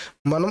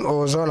మనం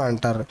ఓజోన్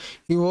అంటారు.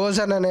 ఈ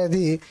ఓజోన్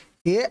అనేది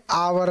ఏ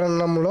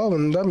ఆవరణంలో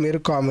ఉందో మీరు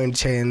కామెంట్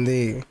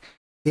చేయండి.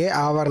 ఏ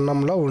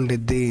ఆవరణంలో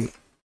ఉండిద్ది.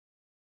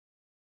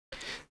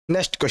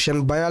 నెక్స్ట్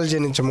క్వశ్చన్ బయాలజీ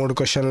నుంచి 3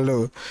 క్వశ్చన్లు.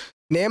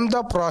 Name the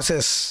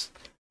process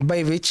by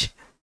which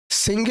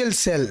single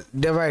cell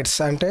divides,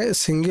 అంటే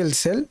single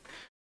cell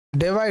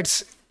divides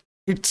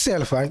it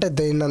self, అంటే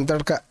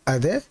దీనంతటిక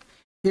అదే,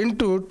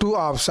 ఇంటూ 2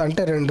 halves,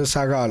 అంటే 2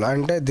 సగాలు,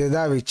 అంటే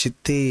ద్విధా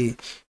విచ్చిత్తి.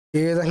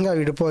 ఈ విధంగా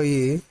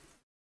విడిపోయి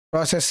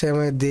ప్రాసెస్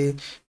ఏమైంది,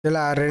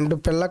 ఇలా 2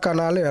 పిల్ల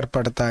కణాలు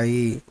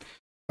ఏర్పడతాయి.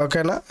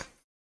 ఓకేనా,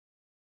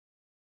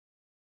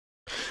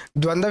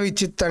 ద్వంద్వ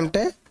విచ్చిత్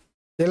అంటే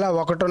ఇలా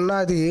 1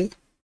 ఉన్నది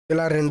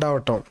ఇలా 2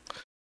 అవటం.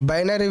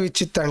 బైనరీ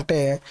విచ్చిత్ అంటే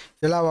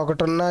ఇలా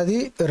 1 ఉన్నది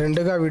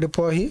 2గా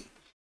విడిపోయి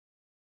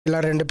ఇలా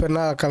 2 పిల్ల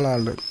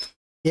కణాలు.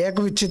 ఏక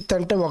విచ్చిత్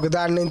అంటే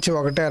ఒకదాని నుంచి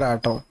ఒకటే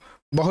రావటం.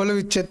 బహుళ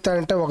విచ్చిత్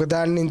అంటే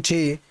ఒకదాని నుంచి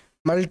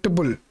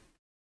మల్టిపుల్,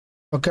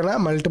 ఓకేనా,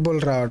 మల్టిపుల్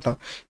రావటం.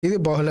 ఇది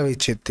బహుళ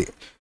విచ్చిత్తి.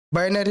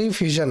 బైనరీ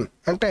ఫ్యూజన్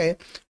అంటే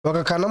ఒక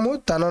కణము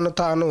తనను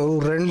తాను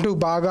 2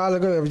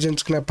 భాగాలుగా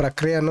విభజించుకునే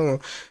ప్రక్రియను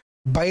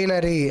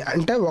బైనరీ,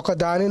 అంటే ఒక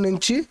దాని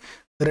నుంచి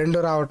 2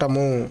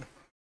 రావటము.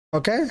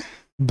 ఓకే,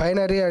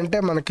 బైనరీ అంటే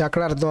మనకి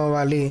అక్కడ అర్థం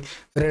అవ్వాలి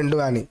 2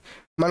 అని.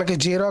 మనకి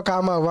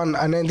 0,1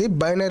 అనేది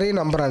బైనరీ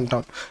నంబర్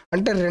అంటాం,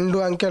 అంటే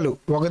 2 అంకెలు,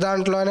 ఒక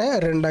దాంట్లోనే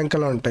 2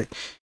 అంకెలు ఉంటాయి.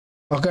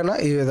 ఓకేనా,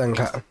 ఈ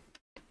విధంగా.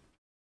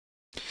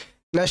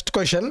 నెక్స్ట్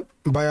క్వశ్చన్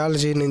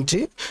బయాలజీ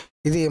నుంచి,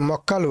 ఇది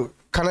మొక్కలు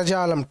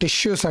కణజాలం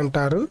టిష్యూస్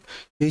అంటారు.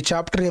 ఈ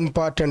చాప్టర్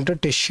ఇంపార్టెంట్,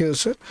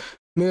 టిష్యూస్.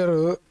 మీరు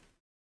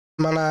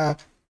మన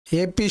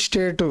ఏపీ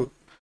స్టేటు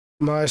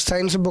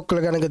సైన్స్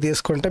బుక్లు కనుక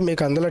తీసుకుంటే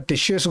మీకు అందులో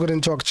టిష్యూస్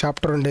గురించి ఒక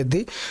చాప్టర్ ఉండేది.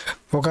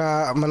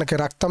 మనకి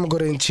రక్తం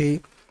గురించి,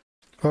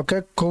 ఓకే,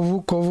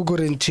 కొవ్వు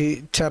గురించి,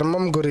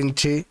 చర్మం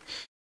గురించి,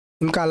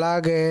 ఇంకా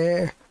అలాగే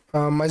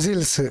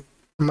మజిల్స్,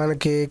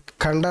 మనకి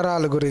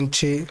కండరాల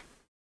గురించి,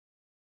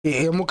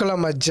 ఎముకల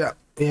మధ్య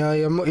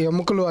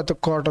ఎముకలు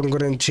అతుక్కోవటం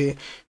గురించి,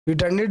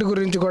 వీటన్నిటి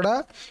గురించి కూడా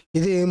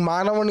ఇది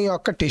మానవుని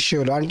యొక్క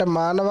టిష్యూలు, అంటే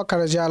మానవ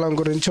కణజాలం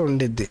గురించి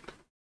ఉండిద్ది.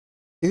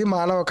 ఇది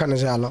మానవ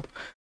కణజాలం.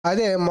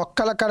 అదే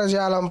మొక్కల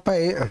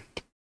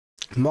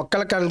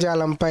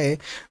కణజాలంపై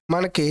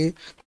మనకి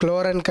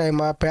క్లోరెన్ కైమ,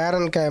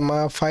 ప్యారన్ కైమ,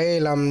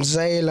 ఫైలం,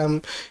 జైలం,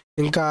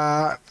 ఇంకా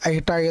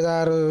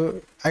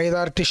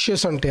 5-6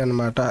 టిష్యూస్ ఉంటాయి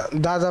అన్నమాట.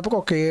 దాదాపుగా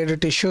ఒక 7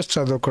 టిష్యూస్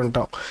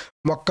చదువుకుంటాం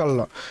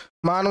మొక్కల్లో.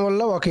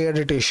 మానవుల్లో ఒక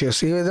 7 టిష్యూస్.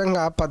 ఈ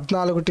విధంగా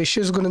 14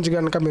 టిష్యూస్ గురించి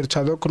కనుక మీరు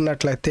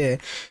చదువుకున్నట్లయితే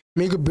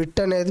మీకు బిట్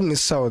అనేది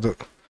మిస్ అవ్వదు.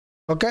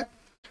 ఓకే,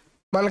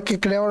 మనకి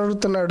ఇక్కడ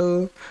ఏమడుగుతున్నాడు,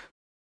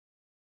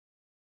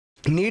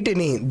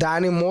 నీటిని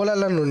దాని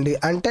మూలల నుండి,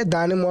 అంటే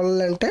దాని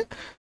మూలలు అంటే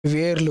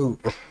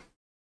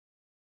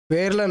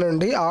వేర్ల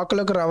నుండి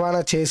ఆకులకు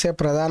రవాణా చేసే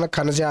ప్రధాన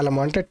కణజాలం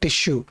అంటే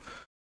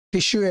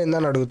టిష్యూ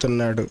ఏందని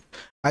అడుగుతున్నాడు.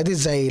 అది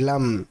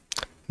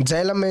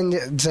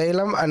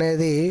జైలం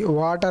అనేది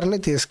వాటర్ని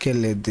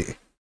తీసుకెళ్ళిద్ది.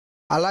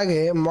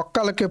 అలాగే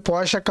మొక్కలకి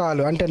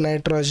పోషకాలు అంటే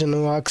nitrogen,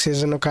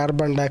 oxygen,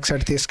 carbon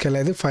dioxide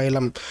తీసుకెళ్లేది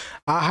phylum.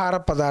 ఆహార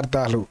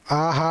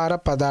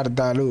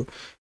పదార్థాలు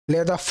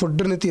లేదా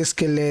ఫుడ్ని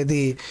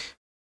తీసుకెళ్లేది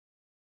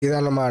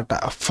ఇదన్నమాట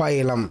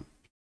ఫైలం.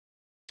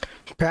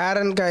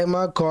 ప్యారన్ కైమ,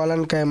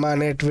 కోలన్ కైమ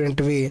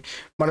అనేటువంటివి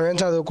మనం ఏం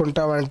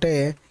చదువుకుంటామంటే,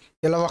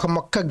 ఇలా ఒక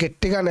మొక్క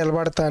గట్టిగా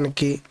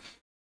నిలబడటానికి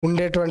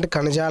ఉండేటువంటి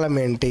కణజాలం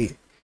ఏంటి,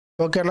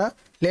 ఓకేనా,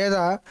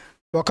 లేదా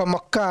ఒక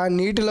మొక్క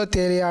నీటిలో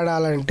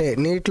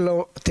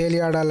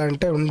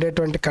తేలియాడాలంటే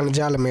ఉండేటువంటి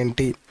కణజాలం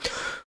ఏంటి,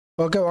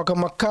 ఓకే, ఒక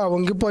మొక్క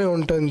వంగిపోయి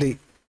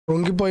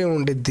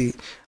ఉండిద్ది,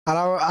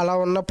 అలా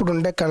ఉన్నప్పుడు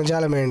ఉండే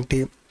కణజాలం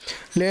ఏంటి,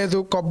 లేదు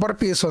కొబ్బరి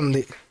పీసు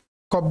ఉంది,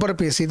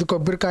 ఇది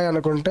కొబ్బరికాయ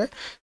అనుకుంటే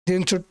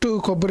దీని చుట్టూ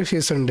కొబ్బరి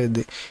పీసు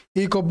ఉండేది,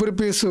 ఈ కొబ్బరి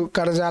పీసు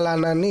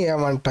కణజాలాన్ని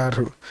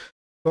ఏమంటారు,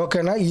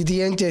 ఓకేనా. ఇది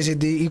ఏం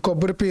చేసిద్ది, ఈ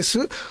కొబ్బరి పీసు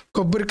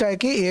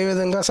కొబ్బరికాయకి ఏ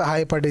విధంగా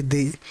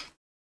సహాయపడిద్ది,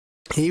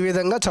 ఈ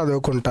విధంగా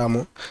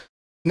చదువుకుంటాము.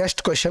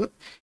 Next question.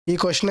 ఈ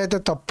క్వశ్చన్ అయితే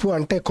తప్పు,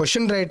 అంటే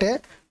క్వశ్చన్ రైటే,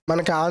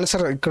 మనకి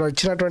ఆన్సర్ ఇక్కడ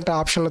వచ్చినటువంటి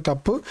ఆప్షన్లో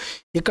తప్పు.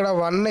 ఇక్కడ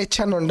 1H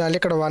అని ఉండాలి,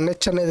 ఇక్కడ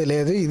 1H అనేది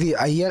లేదు. ఇది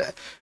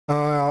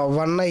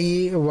 1I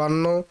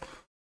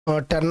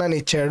 110 అని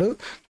ఇచ్చాడు,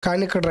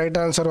 కానీ ఇక్కడ రైట్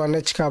ఆన్సర్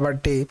 1H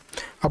కాబట్టి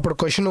అప్పుడు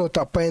క్వశ్చన్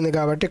తప్పు అయింది.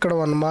 కాబట్టి ఇక్కడ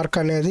 1 మార్క్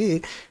అనేది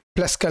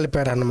ప్లస్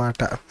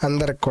కలిపారనమాట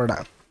అందరికి కూడా.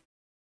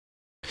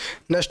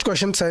 Next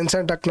question. Science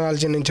and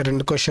technology నుంచి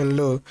 2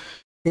 క్వశ్చన్లు.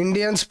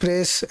 ఇండియన్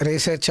స్పేస్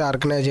రీసెర్చ్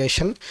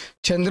ఆర్గనైజేషన్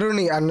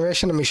చంద్రుని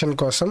అన్వేషణ మిషన్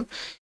కోసం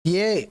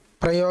ఏ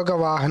ప్రయోగ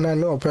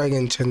వాహనాన్ని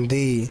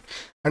ఉపయోగించింది?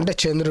 అంటే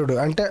చంద్రుడు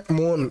అంటే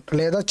మూన్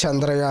లేదా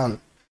చంద్రయాన్.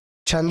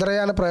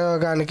 చంద్రయాన్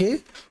ప్రయోగానికి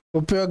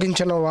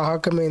ఉపయోగించిన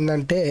వాహకం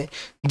ఏంటంటే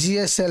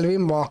GSLV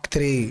Mark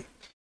 3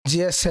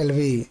 GSLV.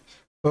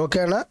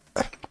 ఓకేనా.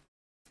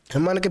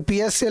 మనకి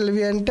PSLV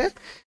అంటే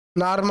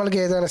నార్మల్గా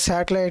ఏదైనా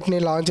శాటిలైట్ని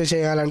లాంచ్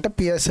చేయాలంటే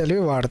PSLV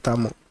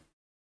వాడతాము.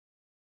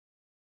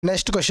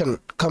 Next question.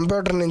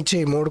 కంప్యూటర్ నుంచి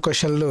 3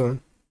 క్వశ్చన్లు.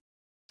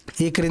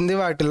 ఈ క్రింది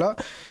వాటిలో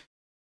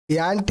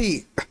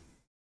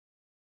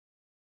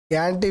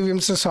యాంటీ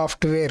విమ్స్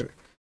సాఫ్ట్వేర్,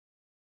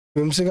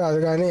 విమ్స్ కాదు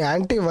కానీ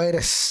యాంటీ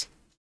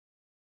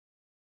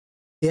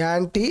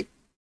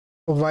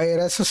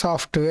వైరస్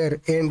సాఫ్ట్వేర్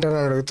ఏంటని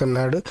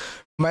అడుగుతున్నాడు.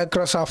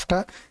 మైక్రోసాఫ్టా,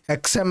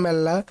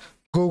 XML,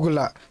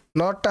 గూగులా?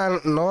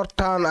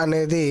 నోర్టాన్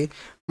అనేది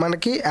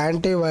మనకి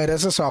యాంటీ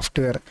వైరస్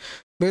సాఫ్ట్వేర్.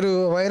 మీరు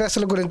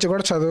వైరస్ల గురించి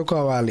కూడా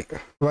చదువుకోవాలి.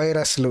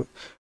 వైరస్లు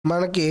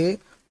మనకి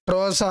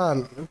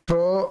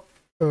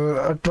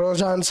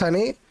ట్రోజాన్స్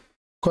అని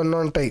కొన్ని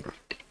ఉంటాయి,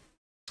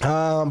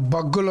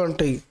 బగ్గులు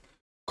ఉంటాయి,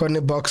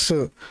 కొన్ని బగ్స్,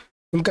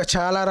 ఇంకా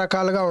చాలా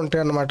రకాలుగా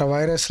ఉంటాయి అన్నమాట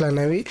వైరస్లు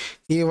అనేవి.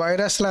 ఈ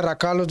వైరస్ల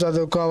రకాలు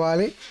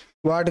చదువుకోవాలి,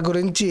 వాటి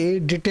గురించి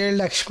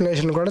డీటెయిల్డ్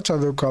ఎక్స్ప్లెనేషన్ కూడా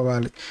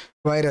చదువుకోవాలి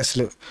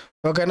వైరస్లు.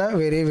 ఓకేనా.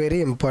 Very very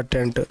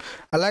important.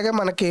 అలాగే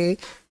మనకి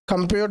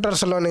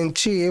కంప్యూటర్స్లో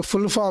నుంచి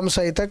ఫుల్ ఫామ్స్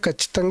అయితే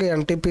ఖచ్చితంగా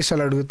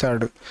NTPCలు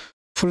అడుగుతాడు.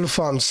 ఫుల్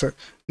ఫామ్స్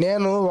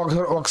నేను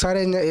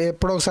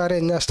ఎప్పుడో ఒకసారి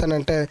ఏం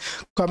చేస్తానంటే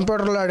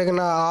కంప్యూటర్లో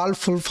అడిగిన ఆల్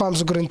ఫుల్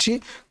ఫామ్స్ గురించి,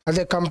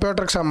 అదే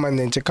కంప్యూటర్కి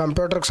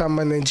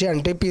సంబంధించి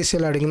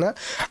NTPCలు అడిగిన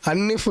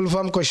అన్ని ఫుల్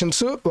ఫామ్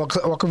క్వశ్చన్స్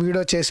ఒక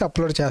వీడియో చేసి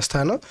అప్లోడ్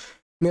చేస్తాను.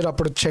 మీరు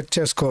అప్పుడు చెక్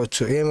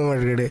చేసుకోవచ్చు ఏమేమి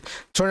అడిగాడు.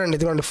 చూడండి,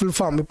 ఇదిగోండి ఫుల్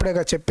ఫామ్.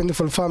 ఇప్పుడేగా చెప్పింది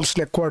ఫుల్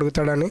ఫామ్స్ని ఎక్కువ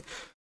అడుగుతాడని.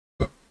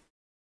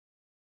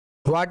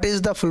 What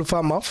is the full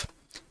form of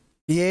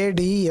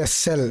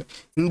ADSL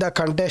in the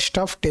contest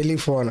of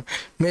telephone?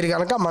 మీరు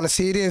కనుక మన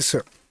సిరీస్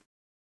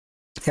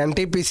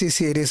NTPC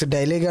సిరీస్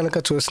డైలీ కనుక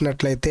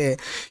చూసినట్లయితే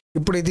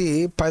ఇప్పుడు ఇది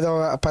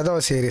 10వ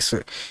సిరీస్.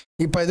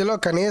 ఈ 10లో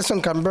కనీసం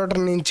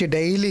కంప్యూటర్ నుంచి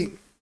డైలీ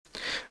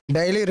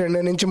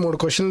 2 నుంచి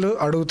 3 క్వశ్చన్లు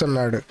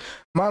అడుగుతున్నాడు.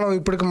 మనం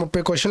ఇప్పటికి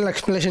 30 క్వశ్చన్లు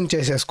ఎక్స్ప్లెనేషన్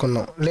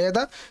చేసేసుకున్నాం,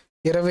 లేదా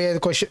 25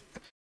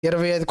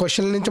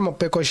 క్వశ్చన్ల నుంచి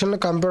 30 క్వశ్చన్లు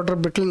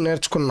కంప్యూటర్ బిట్లు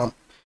నేర్చుకున్నాం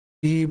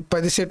ఈ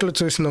 10 సెట్లు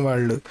చూసిన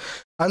వాళ్ళు.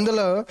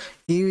 అందులో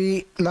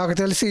నాకు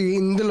తెలిసి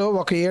ఇందులో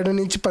ఒక 7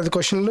 నుంచి 10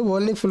 క్వశ్చన్లు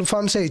ఓన్లీ ఫుల్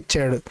ఫామ్సే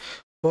ఇచ్చాడు,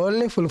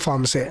 only full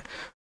ఫామ్సే.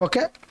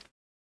 Okay.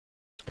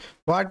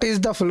 What is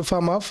the full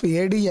form of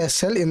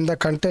ADSL in the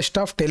contest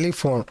of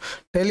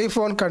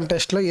telephone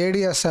కంటెస్ట్లో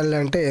ADSL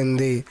అంటే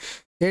ఏంది?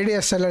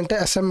 ADSL అంటే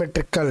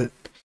అసిమెట్రికల్.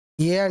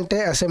 ఏ అంటే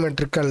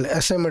అసిమెట్రికల్.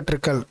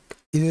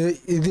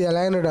 ఇది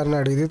అలైన్డ్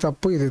అన్నాడు, ఇది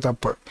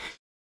తప్పు.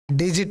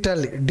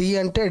 డిజిటల్, డి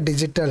అంటే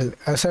డిజిటల్,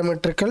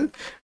 అసిమెట్రికల్,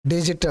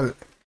 డిజిటల్.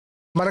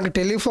 మనకి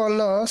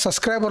టెలిఫోన్లో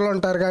సబ్స్క్రైబర్లు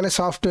ఉంటారు కానీ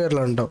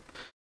సాఫ్ట్వేర్లు ఉండవు.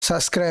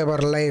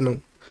 Subscriber line.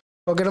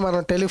 ఓకేనా.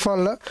 మనం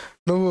టెలిఫోన్లో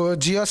నువ్వు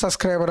జియో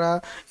సబ్స్క్రైబరా,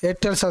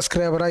 ఎయిర్టెల్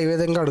సబ్స్క్రైబరా ఈ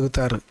విధంగా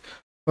అడుగుతారు.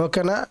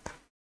 ఓకేనా.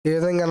 ఈ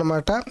విధంగా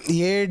అనమాట.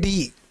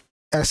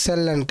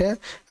 ADSL అంటే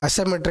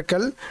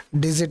asymmetrical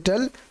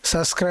digital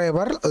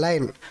subscriber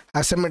line.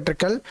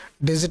 Asymmetrical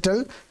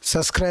digital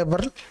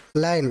subscriber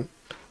line.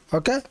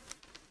 Okay.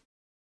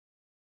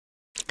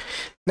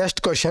 Next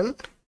question.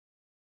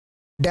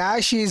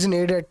 Dash is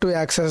needed to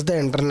access the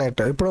internet.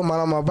 ఇప్పుడు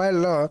మన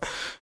మొబైల్లో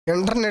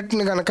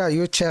ఇంటర్నెట్ని కనుక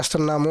యూజ్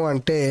చేస్తున్నాము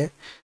అంటే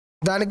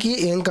దానికి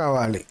ఏం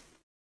కావాలి?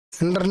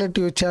 ఇంటర్నెట్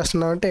యూజ్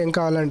చేస్తున్నామంటే ఏం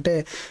కావాలంటే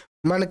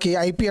మనకి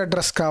IP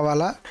అడ్రస్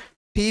కావాలా,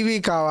 టీవీ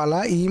కావాలా,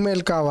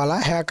 ఈమెయిల్ కావాలా,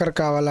 హ్యాకర్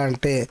కావాలా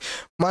అంటే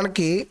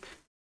మనకి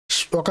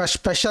ఒక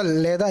స్పెషల్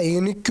లేదా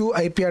యూనిక్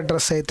IP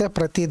అడ్రస్ అయితే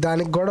ప్రతి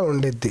దానికి కూడా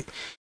ఉండిద్ది.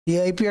 ఈ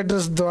IP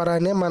అడ్రస్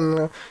ద్వారానే మనం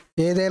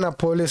ఏదైనా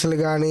పోలీసులు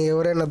కానీ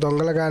ఎవరైనా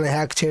దొంగలు కానీ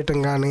హ్యాక్ చేయటం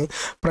కానీ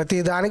ప్రతి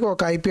దానికి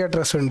ఒక IP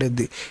అడ్రస్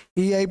ఉండిద్ది.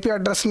 ఈ IP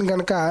అడ్రస్ని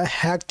కనుక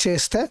హ్యాక్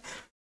చేస్తే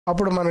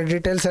అప్పుడు మన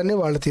డీటెయిల్స్ అన్నీ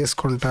వాళ్ళు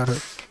తీసుకుంటారు.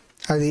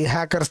 అది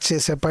హ్యాకర్స్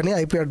చేసే పని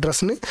IP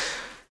అడ్రస్ని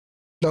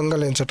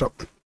దొంగలించటం.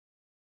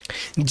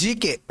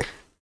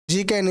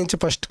 జీకే నుంచి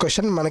ఫస్ట్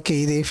క్వశ్చన్ మనకి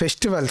ఇది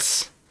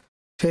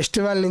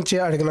ఫెస్టివల్ నుంచి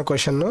అడిగిన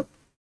question.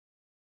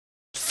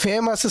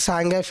 Famous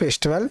సాంఘాయ్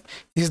festival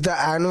is the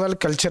annual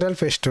cultural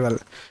festival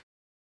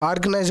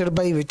organised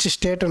by which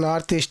state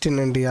north east in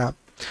India?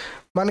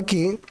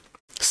 మనకి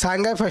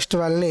సాంఘాయ్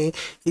ఫెస్టివల్ని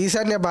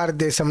ఈశాన్య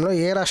భారతదేశంలో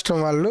ఏ రాష్ట్రం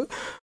వాళ్ళు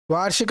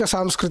వార్షిక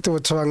సాంస్కృతిక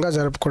ఉత్సవంగా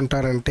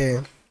జరుపుకుంటారంటే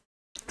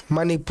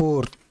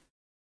మణిపూర్.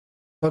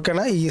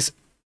 ఓకేనా. ఈ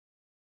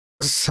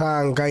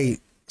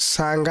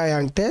సాంఘై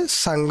అంటే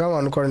సంఘం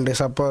అనుకోండి.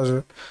 సపోజ్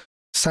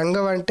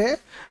సంఘం అంటే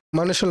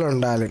మనుషులు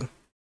ఉండాలి.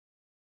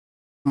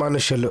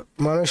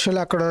 మనుషులు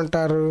ఎక్కడ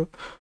ఉంటారు?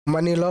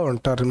 మనీలో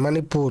ఉంటారు.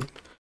 మణిపూర్.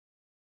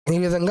 ఈ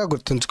విధంగా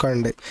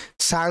గుర్తుంచుకోండి.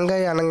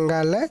 సాంఘై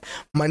అనగానే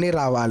మనీ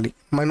రావాలి.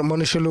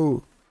 మనుషులు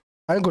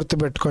అని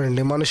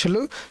గుర్తుపెట్టుకోండి.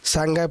 మనుషులు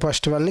సాంఘై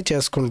ఫెస్టివల్ని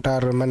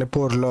చేసుకుంటారు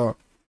మణిపూర్లో.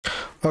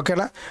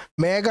 ఓకేనా.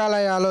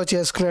 మేఘాలయలో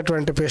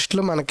చేసుకునేటువంటి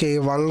ఫెస్టివల్ మనకి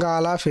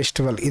వంగాల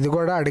ఫెస్టివల్. ఇది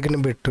కూడా అడిగిన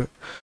బిట్టు.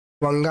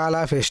 వంగాల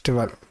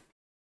ఫెస్టివల్.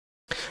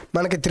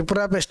 మనకి త్రిపుర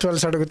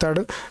ఫెస్టివల్స్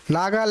అడుగుతాడు.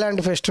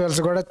 నాగాల్యాండ్ ఫెస్టివల్స్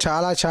కూడా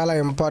చాలా చాలా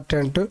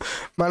ఇంపార్టెంట్.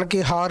 మనకి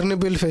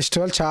హార్న్బిల్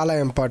ఫెస్టివల్ చాలా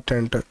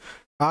ఇంపార్టెంట్.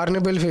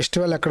 హార్న్బిల్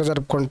ఫెస్టివల్ ఎక్కడ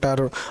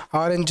జరుపుకుంటారు?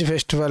 Orange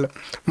festival.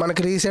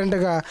 మనకి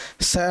రీసెంట్గా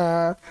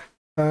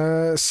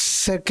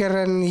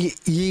సెకెరన్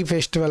ఈ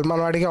ఫెస్టివల్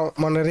మనం అడిగాం.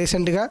 మనం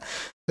రీసెంట్గా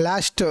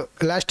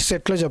లాస్ట్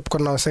సెట్లో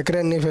చెప్పుకున్నాం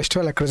సెకెరన్ ఈ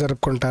ఫెస్టివల్ ఎక్కడ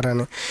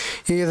జరుపుకుంటారని.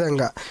 ఈ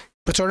విధంగా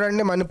ఇప్పుడు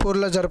చూడండి,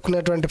 మణిపూర్లో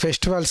జరుపుకునేటువంటి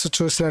ఫెస్టివల్స్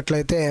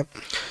చూసినట్లయితే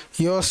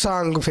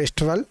యోసాంగ్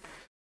ఫెస్టివల్,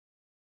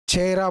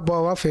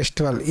 చేరాబోవా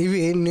ఫెస్టివల్. ఇవి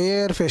న్యూ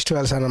ఇయర్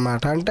ఫెస్టివల్స్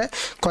అన్నమాట. అంటే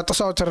కొత్త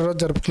సంవత్సరం రోజు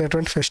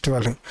జరుపుకునేటువంటి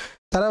ఫెస్టివల్.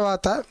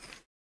 తర్వాత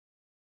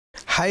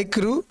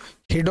హైక్రూ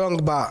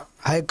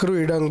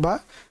ఇడోంగ్బా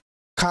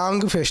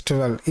కాంగ్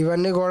ఫెస్టివల్.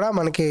 ఇవన్నీ కూడా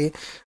మనకి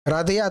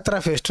రథయాత్ర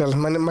ఫెస్టివల్.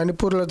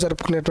 మణిపూర్లో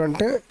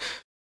జరుపుకునేటువంటి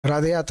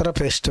రథయాత్ర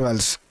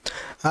ఫెస్టివల్స్.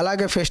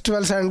 అలాగే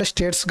ఫెస్టివల్స్ అండ్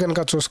స్టేట్స్ కనుక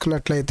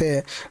చూసుకున్నట్లయితే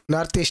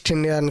నార్త్ ఈస్ట్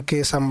ఇండియాకి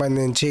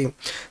సంబంధించి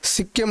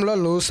సిక్కింలో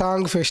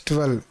లూసాంగ్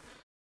ఫెస్టివల్.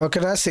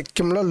 ఓకేనా.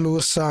 సిక్కింలో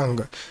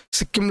లూసాంగ్.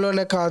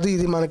 సిక్కింలోనే కాదు,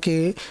 ఇది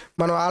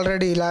మనం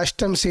ఆల్రెడీ లాస్ట్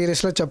టైం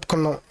సిరీస్లో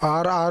చెప్పుకున్నాం.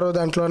 6వ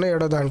దాంట్లోనే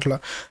 7వ దాంట్లో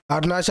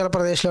అరుణాచల్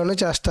ప్రదేశ్లోనూ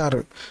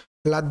చేస్తారు,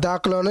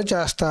 లద్దాఖ్లోనూ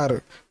చేస్తారు,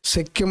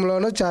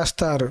 సిక్కింలోనూ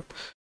చేస్తారు.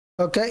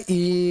 ఓకే.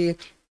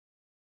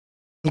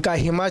 ఇంకా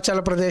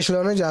హిమాచల్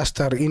ప్రదేశ్లోనూ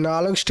చేస్తారు. ఈ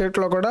 4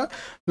 స్టేట్లో కూడా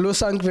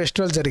లూసాంగ్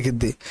ఫెస్టివల్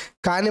జరిగిద్ది.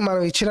 కానీ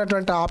మనం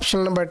ఇచ్చినటువంటి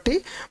ఆప్షన్లను బట్టి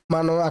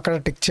మనం అక్కడ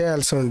టిక్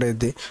చేయాల్సి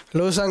ఉండేది.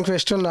 లూసాంగ్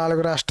ఫెస్టివల్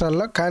 4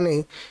 రాష్ట్రాల్లో, కానీ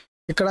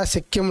ఇక్కడ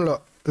సిక్కింలో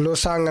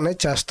లూసాంగ్ అనేది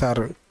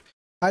చేస్తారు.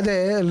 అదే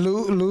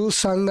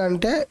లూసాంగ్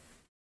అంటే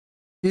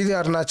ఇది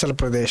అరుణాచల్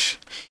ప్రదేశ్.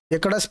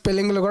 ఇక్కడ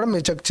స్పెల్లింగ్లు కూడా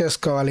మీరు చెక్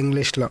చేసుకోవాలి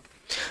ఇంగ్లీష్లో.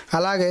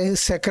 అలాగే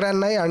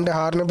సెకరన్నై and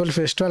Hornbill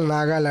festival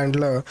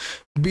నాగాల్యాండ్లో,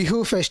 Bihu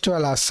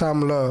festival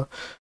అస్సాంలో,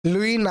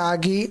 లూయి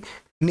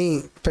నాగిని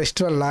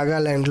ఫెస్టివల్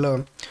నాగాల్యాండ్లో,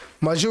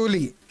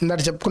 మజూలీ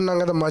ఇందాక చెప్పుకున్నాం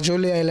కదా,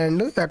 మజూలీ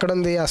ఐలాండ్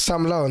ఎక్కడుంది?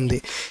 అస్సాంలో ఉంది.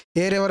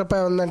 ఏ రివర్పై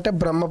ఉందంటే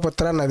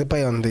బ్రహ్మపుత్ర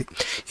నదిపై ఉంది.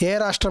 ఏ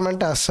రాష్ట్రం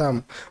అంటే అస్సాం.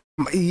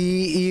 ఈ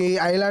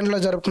ఐలాండ్లో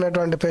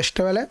జరుపుకునేటువంటి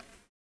ఫెస్టివలే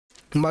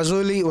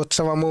మజూలీ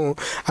ఉత్సవము.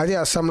 అది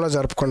అస్సాంలో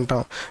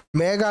జరుపుకుంటాం.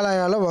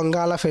 మేఘాలయలో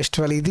వంగాల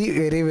ఫెస్టివల్. ఇది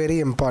వెరీ వెరీ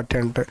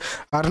ఇంపార్టెంట్.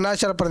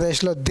 అరుణాచల్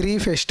ప్రదేశ్లో ద్రీ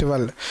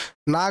festival.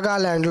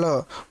 నాగాల్యాండ్లో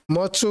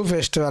మోత్సు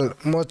festival.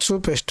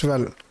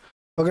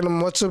 Okay.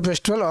 మోత్సు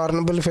festival,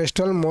 Hornbill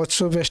festival,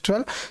 మోత్సు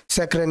festival,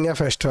 సెక్రెన్యా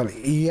festival.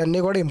 ఇవన్నీ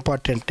కూడా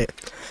ఇంపార్టెంటే.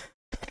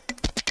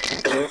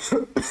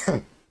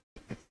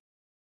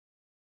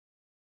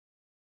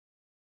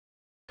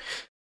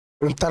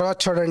 తర్వాత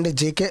చూడండి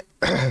జీకే.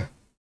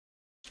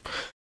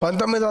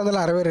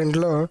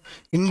 1962లో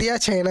ఇండియా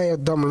చైనా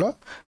యుద్ధంలో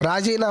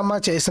రాజీనామా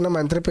చేసిన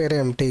మంత్రి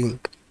పేరేమిటి?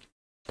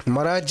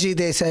 మొరార్జీ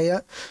దేశాయ,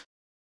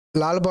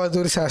 లాల్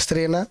బహదూర్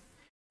శాస్త్రినా,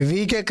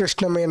 వికే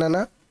కృష్ణ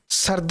మేననా,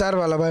 సర్దార్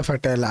వల్లభాయ్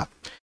పటేలా?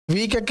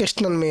 వికే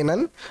కృష్ణ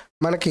మేనన్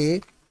మనకి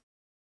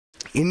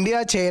ఇండియా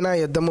చైనా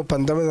యుద్ధము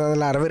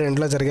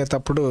 1962లో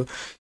జరిగేటప్పుడు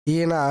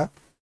ఈయన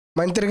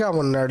మంత్రిగా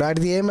ఉన్నాడు.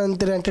 అది ఏ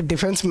మంత్రి అంటే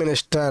డిఫెన్స్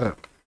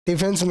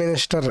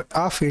మినిస్టర్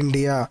ఆఫ్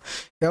ఇండియా.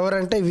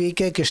 ఎవరంటే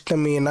వికే కృష్ణ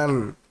మీనన్.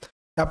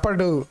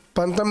 అప్పుడు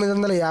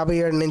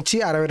 1957 నుంచి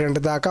 62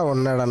 దాకా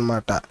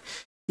ఉన్నాడనమాట.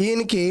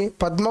 ఈయనకి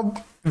పద్మ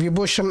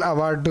విభూషణ్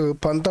అవార్డు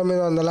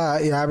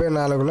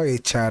 1954లో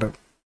ఇచ్చారు.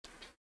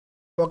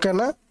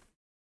 ఓకేనా.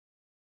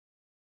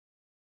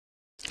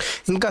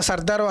 ఇంకా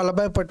సర్దార్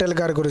వల్లభాయ్ పటేల్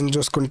గారి గురించి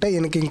చూసుకుంటే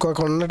ఈయనకి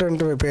ఇంకొక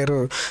ఉన్నటువంటి పేరు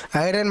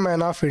ఐరన్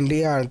మ్యాన్ ఆఫ్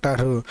ఇండియా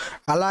అంటారు.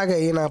 అలాగే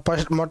ఈయన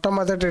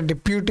మొట్టమొదటి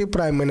డిప్యూటీ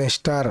ప్రైమ్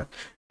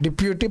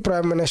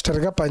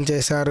మినిస్టర్గా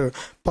పనిచేశారు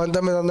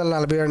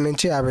 1947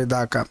 నుంచి 50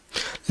 దాకా.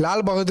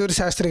 లాల్ బహదూర్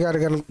శాస్త్రి గారి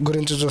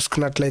గురించి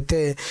చూసుకున్నట్లయితే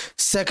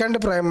second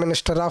prime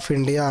minister of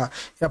India.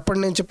 ఎప్పటి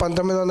నుంచి?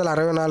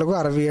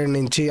 1964-67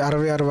 నుంచి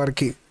 66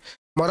 వరకు.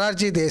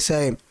 మొరార్జీ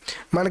దేశాయ్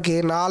మనకి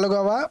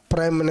 4వ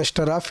ప్రైమ్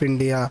మినిస్టర్ ఆఫ్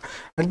ఇండియా.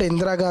 అంటే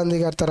ఇందిరాగాంధీ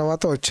గారి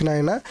తర్వాత వచ్చిన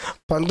ఆయన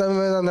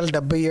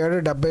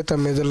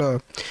 1977-79లో.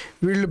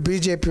 వీళ్ళు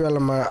బీజేపీ వాళ్ళ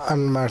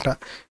అన్నమాట.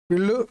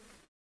 వీళ్ళు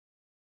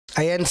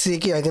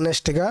ఐఎన్సీకి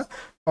అగెనెస్ట్గా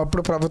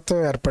అప్పుడు ప్రభుత్వం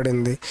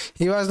ఏర్పడింది.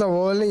 ఈ was the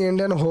only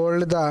Indian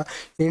hold the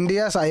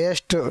India's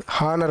highest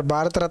honour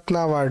Bharat Ratna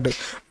award.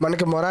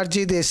 మనకి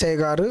మొరార్జీ దేశాయ్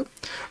గారు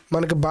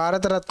మనకి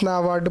భారతరత్న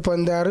అవార్డు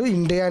పొందారు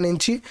ఇండియా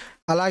నుంచి.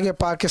 అలాగే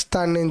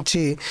పాకిస్తాన్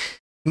నుంచి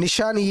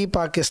నిషాన్ ఈ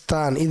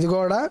పాకిస్తాన్, ఇది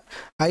కూడా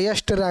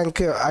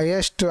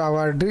హైయెస్ట్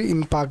అవార్డు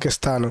ఇన్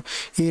పాకిస్తాన్.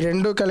 ఈ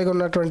రెండు కలిగి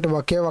ఉన్నటువంటి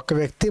ఒకే ఒక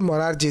వ్యక్తి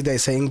మొరార్జీ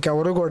దేశాయ్,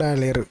 ఇంకెవరు కూడా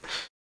లేరు.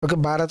 ఒక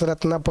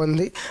భారతరత్న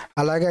పొంది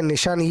అలాగే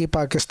నిషాన్ ఈ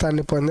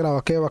పాకిస్తాన్ని పొందిన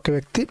ఒకే ఒక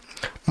వ్యక్తి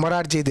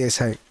మొరార్జీ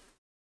దేశాయ్.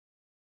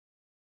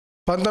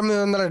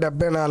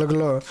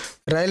 1974లో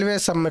రైల్వే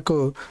సమ్మెకు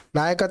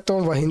నాయకత్వం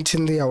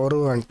వహించింది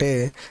ఎవరు అంటే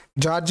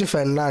జార్జ్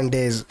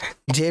ఫెర్నాండెజ్.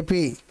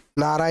 జేపీ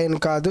నారాయణ్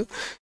కాదు,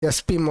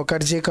 ఎస్పి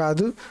ముఖర్జీ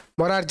కాదు,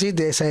 మొరార్జీ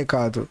దేశాయ్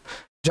కాదు.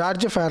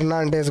 జార్జ్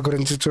ఫెర్నాండెజ్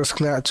గురించి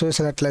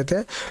చూసినట్లయితే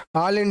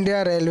ఆల్ ఇండియా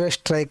రైల్వే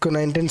స్ట్రైక్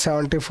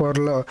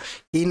 1974లో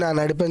ఈయన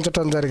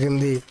నడిపించడం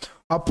జరిగింది.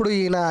 అప్పుడు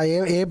ఈయన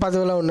ఏ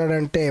పదవిలో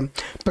ఉన్నాడంటే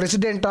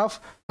president of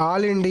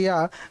all India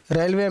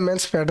railway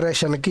men's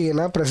ఫెడరేషన్కి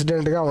ఈయన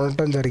ప్రెసిడెంట్గా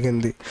ఉండటం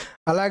జరిగింది.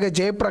 అలాగే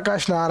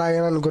జయప్రకాష్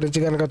నారాయణన్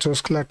గురించి కనుక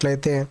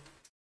చూసుకున్నట్లయితే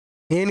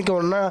ఈయనకి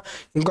ఉన్న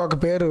ఇంకొక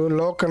పేరు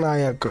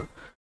లోక్నాయక్.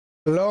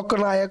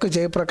 లోక్నాయక్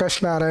జయప్రకాష్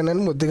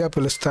నారాయణన్ ముద్దుగా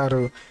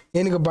పిలుస్తారు.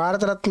 ఈయనకి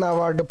భారతరత్న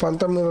అవార్డు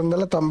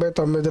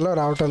 1999లో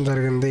రావటం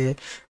జరిగింది.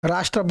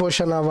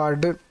 రాష్ట్రభూషణ్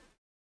అవార్డు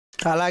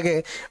అలాగే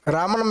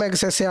రామన్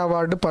మెగసెసే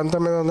అవార్డు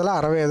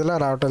 1965లో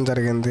రావటం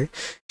జరిగింది.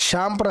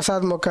 శ్యామ్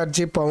ప్రసాద్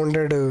ముఖర్జీ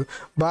ఫౌండెడ్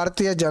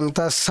భారతీయ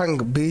జనతా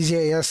సంఘ్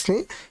బీజేఎస్ని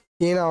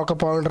ఈయన ఒక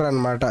ఫౌండర్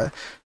అనమాట.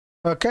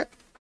 ఓకే,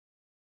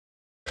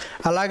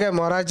 అలాగే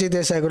మొరార్జీ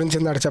దేశాయ్ గురించి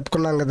ఇందాక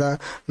చెప్పుకున్నాం కదా,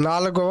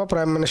 4వ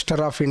ప్రైమ్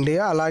మినిస్టర్ ఆఫ్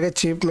ఇండియా అలాగే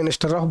chief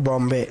minister of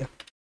Bombay.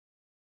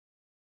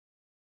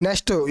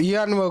 Next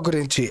UNO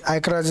గురించి,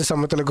 ఐక్యరాజ్య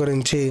సమితుల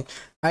గురించి.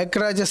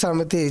 ఐక్యరాజ్య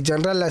సమితి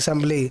జనరల్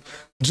అసెంబ్లీ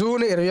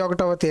జూన్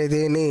 21వ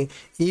తేదీని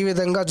ఈ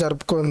విధంగా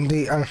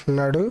జరుపుకుంది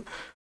అంటున్నాడు.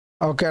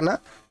 ఓకేనా,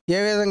 ఏ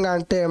విధంగా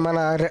అంటే మన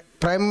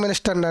ప్రైమ్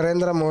మినిస్టర్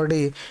నరేంద్ర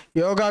మోడీ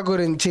యోగా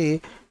గురించి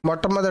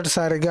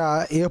మొట్టమొదటిసారిగా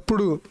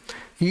ఎప్పుడు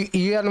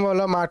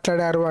యుఎన్ఓలో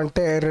మాట్లాడారు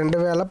అంటే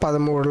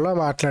 2013లో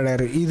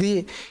మాట్లాడారు.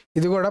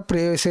 ఇది కూడా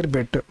ప్రీవియస్ ఇయర్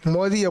బెట్.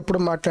 మోదీ ఎప్పుడు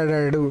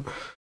మాట్లాడాడు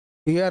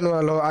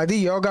యుఎన్ఓలో, అది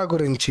యోగా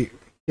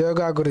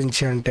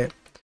గురించి అంటే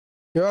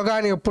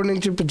యోగాని ఎప్పటి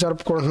నుంచి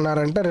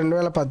జరుపుకుంటున్నారంటే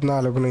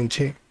 2014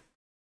 నుంచి.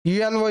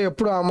 యుఎన్ఓ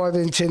ఎప్పుడు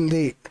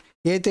ఆమోదించింది,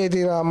 ఏ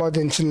తేదీన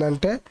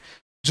ఆమోదించిందంటే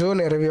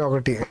జూన్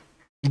 21.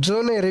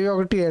 జూన్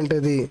 21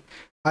 ఏంటిది,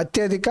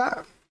 అత్యధిక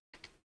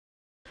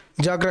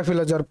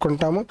జాగ్రఫీలో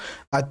జరుపుకుంటాము,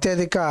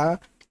 అత్యధిక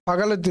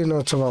పగలు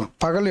దినోత్సవం,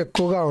 పగలు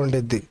ఎక్కువగా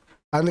ఉండిద్ది,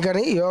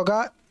 అందుకని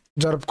యోగా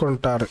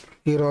జరుపుకుంటారు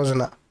ఈ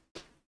రోజున.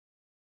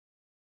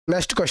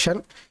 Next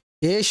question,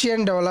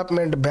 Asian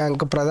development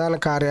bank ప్రధాన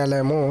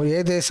కార్యాలయము ఏ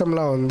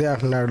దేశంలో ఉంది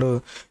అంటున్నాడు.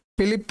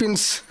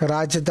 ఫిలిప్పీన్స్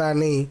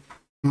రాజధాని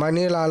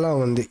మనీలాలో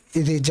ఉంది.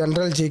 ఇది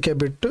జనరల్ జీకే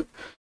బిట్,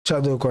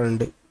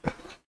 చదువుకోండి.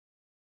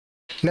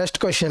 నెక్స్ట్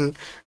క్వశ్చన్,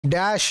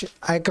 డాష్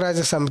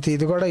ఐక్యరాజ్య సమితి,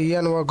 ఇది కూడా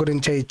యుఎన్ఓ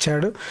గురించే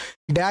ఇచ్చాడు.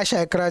 డాష్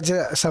ఐక్యరాజ్య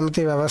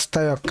సమితి వ్యవస్థ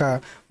యొక్క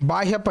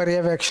బాహ్య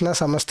పర్యవేక్షణ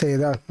సంస్థ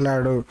ఇది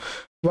అంటున్నాడు.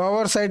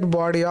 Oversight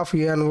body of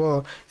UNO,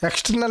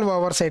 external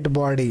oversight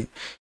body.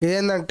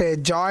 ఏంటంటే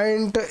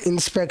జాయింట్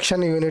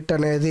ఇన్స్పెక్షన్ యూనిట్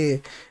అనేది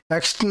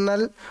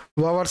ఎక్స్టర్నల్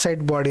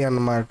ఓవర్సైట్ బాడీ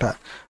అన్నమాట.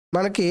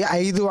 మనకి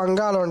 5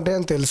 అంగాలు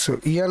ఉంటాయని తెలుసు,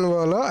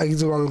 యుఎన్ఓలో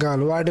 5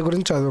 అంగాలు, వాటి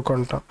గురించి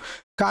చదువుకుంటాం.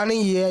 కానీ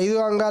ఈ 5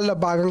 అంగాల్లో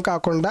భాగం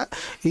కాకుండా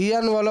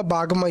యుఎన్ఓలో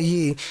భాగం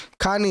అయ్యి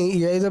కానీ ఈ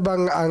 5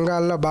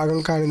 అంగాల్లో భాగం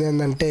కానిది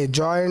ఏంటంటే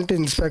జాయింట్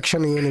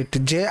ఇన్స్పెక్షన్ యూనిట్,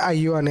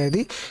 జేఐయు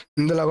అనేది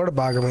ఇందులో కూడా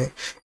భాగమే.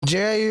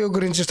 జేఐయు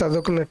గురించి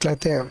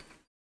చదువుకున్నట్లయితే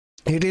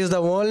it is the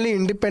only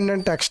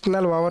independent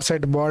external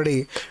oversight body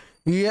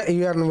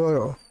UNO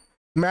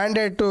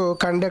mandate to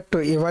conduct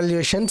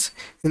evaluations,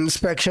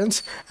 inspections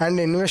and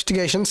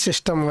investigations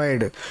system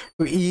wide.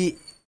 ఈ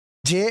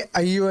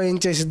జేఐయు ఏం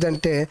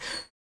చేసిద్దంటే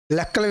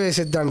లెక్కలు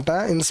వేసిద్దంట,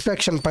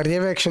 ఇన్స్పెక్షన్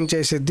పర్యవేక్షణ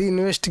చేసిద్ది,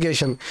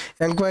 ఇన్వెస్టిగేషన్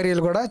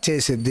ఎంక్వైరీలు కూడా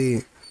చేసిద్ది.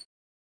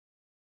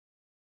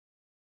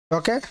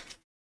 Okay,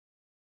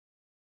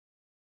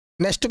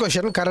 next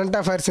question, current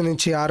affairs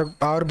నుంచి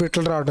 6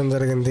 బిట్లు రావడం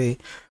జరిగింది.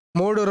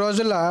 3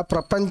 రోజుల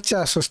ప్రపంచ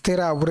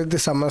సుస్థిర అభివృద్ధి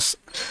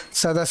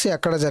సదస్సు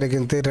ఎక్కడ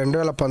జరిగింది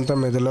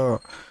 2019లో.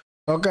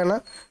 ఓకేనా,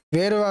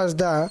 where was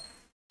the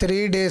 3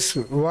 days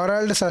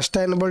world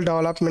sustainable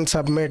development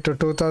submit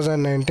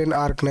 2019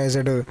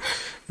 organised,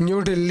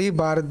 New Delhi,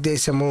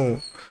 భారతదేశము.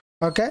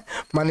 ఓకే,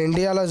 మన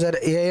ఇండియాలో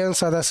ఏం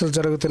సదస్సులు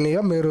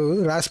జరుగుతున్నాయో మీరు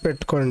రాసి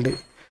పెట్టుకోండి,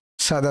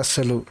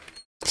 సదస్సులు,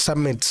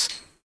 సమ్మిట్స్.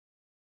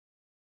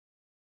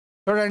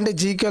 చూడండి,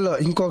 జీకేలో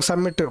ఇంకొక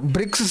సమ్మిట్,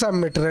 బ్రిక్స్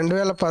సమ్మిట్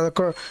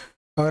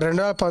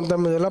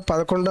 2019లో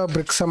 11వ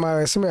బ్రిక్స్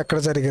సమావేశం ఎక్కడ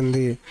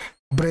జరిగింది,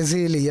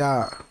 బ్రెజిలియా.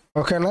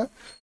 ఓకేనా,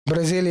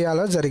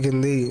 బ్రెజిలియాలో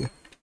జరిగింది.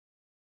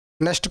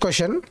 Next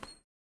question,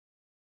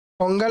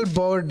 pongal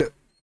board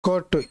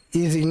court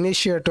is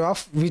initiative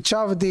of which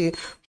of the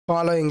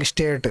following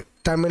state,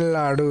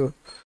 Tamil Nadu.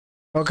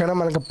 ఓకేనా,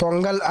 మనకు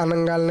పొంగల్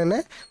అనగానే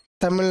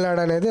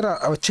తమిళనాడు అనేది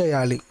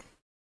వచ్చేయాలి.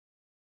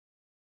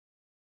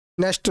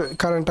 Next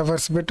current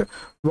affairs bit,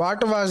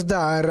 what was the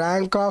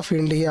rank of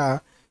India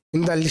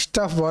in the list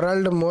of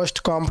world most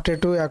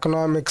competitive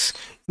economics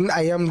in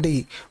IMD,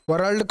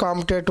 world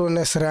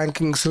competitiveness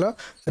ర్యాంకింగ్స్లో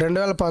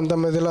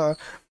 2019లో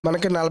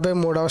మనకి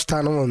 43వ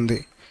స్థానం ఉంది.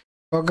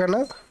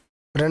 ఓకేనా,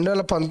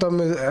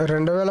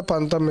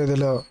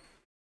 2019లో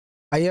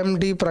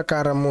IMD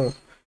ప్రకారము,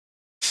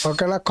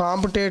 ఓకేనా,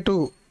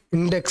 కాంపిటేటివ్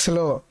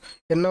ఇండెక్స్లో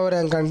ఎన్నో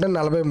ర్యాంక్ అంటే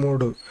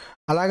 43.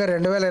 అలాగే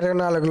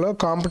 2024లో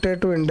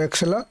కాంపిటేటివ్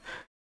ఇండెక్స్లో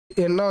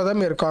ఎన్నోదో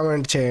మీరు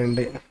కామెంట్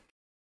చేయండి.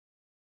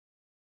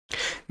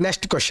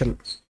 Next question,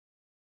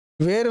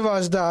 where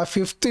was the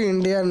 5th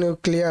India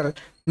nuclear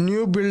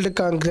new build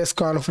Congress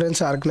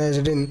conference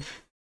organised in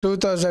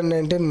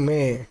 2019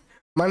 మే?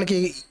 మనకి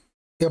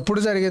ఎప్పుడు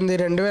జరిగింది?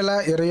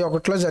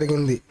 2021లో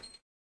జరిగింది.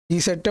 ఈ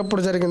సెట్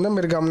ఎప్పుడు జరిగిందో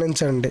మీరు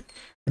గమనించండి,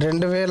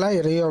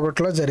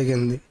 2021లో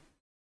జరిగింది.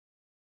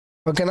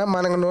 ఓకేనా.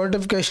 మనకు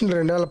నోటిఫికేషన్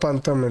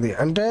 2019,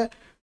 అంటే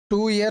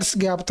 2 years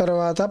గ్యాప్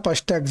తర్వాత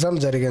ఫస్ట్ ఎగ్జామ్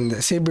జరిగింది,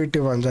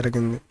 CBT-1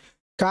 జరిగింది.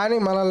 కానీ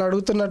మనల్ని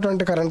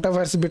అడుగుతున్నటువంటి కరెంట్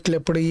అఫైర్స్ బిట్లు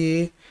ఎప్పుడు?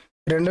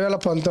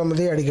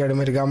 2019 అడిగాడు.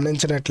 మీరు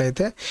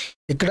గమనించినట్లయితే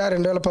ఇక్కడ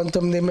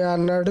 2019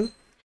 అన్నాడు,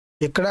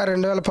 ఇక్కడ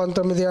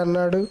 2019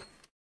 అన్నాడు,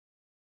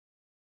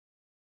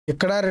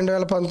 ఇక్కడ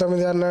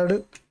 2019 అన్నాడు,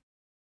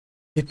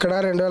 ఇక్కడ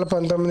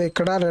 2019,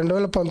 ఇక్కడ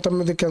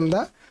 2019 కింద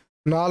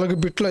 4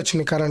 బిట్లు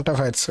వచ్చినాయి కరెంట్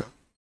అఫైర్స్.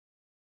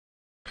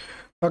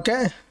 ఓకే.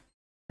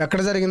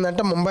 ఎక్కడ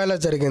జరిగిందంటే ముంబైలో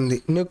జరిగింది,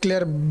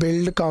 న్యూక్లియర్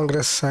బిల్డ్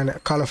కాంగ్రెస్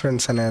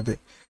కాన్ఫరెన్స్ అనేది.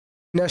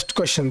 నెక్స్ట్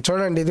క్వశ్చన్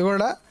చూడండి, ఇది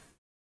కూడా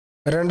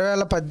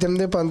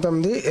 2018,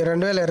 19,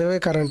 2020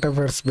 కరెంట్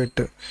అఫైర్స్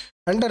బిట్,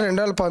 అంటే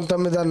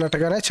 2019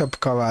 అన్నట్టుగానే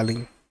చెప్పుకోవాలి.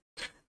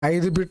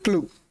 5 బిట్లు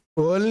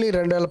ఓన్లీ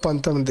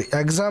 2019,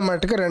 ఎగ్జామ్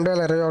మటుకు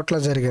 2021లో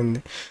జరిగింది.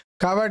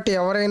 కాబట్టి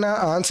ఎవరైనా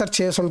ఆన్సర్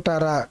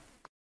చేసుంటారా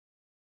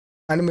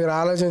అని మీరు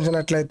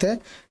ఆలోచించినట్లయితే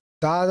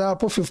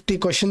దాదాపు 50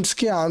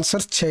 క్వశ్చన్స్కి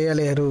ఆన్సర్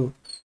చేయలేరు.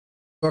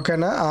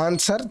 ఓకేనా,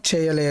 ఆన్సర్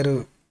చేయలేరు.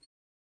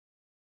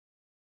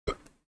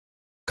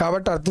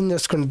 కాబట్టి అర్థం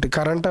చేసుకుంటే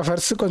కరెంట్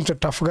అఫైర్స్ కొంచెం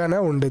టఫ్గానే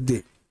ఉండిద్ది.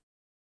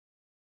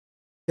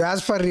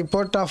 As per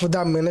report of the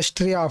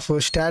ministry of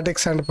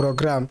statics and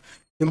programme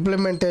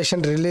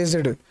implementation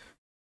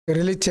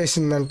release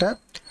చేసిందంట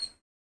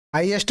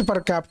highest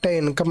per capital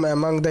income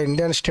among the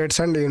Indian states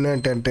and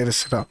union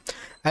టెరిటరీస్లో.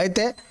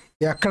 అయితే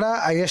ఎక్కడ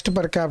హైయెస్ట్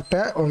పర్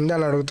క్యాపిటల్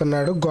ఉందని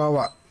అడుగుతున్నాడు,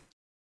 గోవా.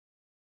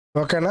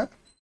 ఓకేనా.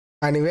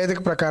 ఆ నివేదిక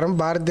ప్రకారం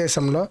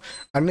భారతదేశంలో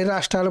అన్ని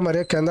రాష్ట్రాలు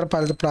మరియు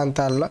కేంద్రపాలిత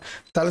ప్రాంతాల్లో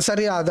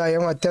తలసరి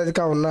ఆదాయం అత్యధిక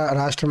ఉన్న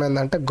రాష్ట్రం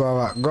ఏంటంటే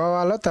గోవా.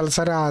 గోవాలో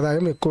తలసరి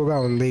ఆదాయం ఎక్కువగా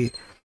ఉంది.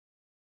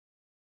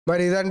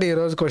 మరి ఇదండి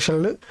ఈరోజు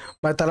క్వశ్చన్లు.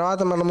 మరి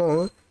తర్వాత మనము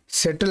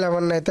సెట్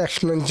 11 అయితే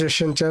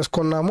ఎక్స్ప్లెనేషన్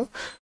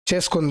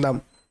చేసుకుందాం.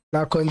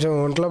 నాకు కొంచెం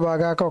ఒంట్లో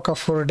బాగాక ఒక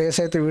 4 days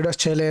అయితే వీడియోస్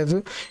చేయలేదు,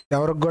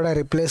 ఎవరికి కూడా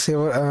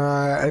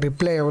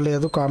రిప్లై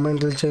ఇవ్వలేదు,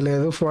 కామెంట్లు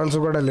చేయలేదు, ఫోన్స్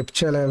కూడా లిఫ్ట్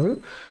చేయలేదు.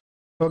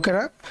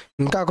 ఓకేనా.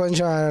 ఇంకా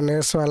కొంచెం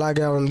నీరసం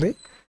అలాగే ఉంది,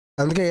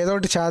 అందుకే ఏదో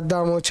ఒకటి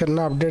చేద్దాము, చిన్న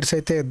అప్డేట్స్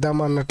అయితే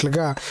ఇద్దాము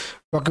అన్నట్లుగా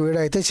ఒక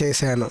వీడియో అయితే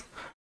చేశాను.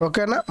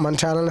 ఓకేనా. మన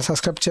ఛానల్ని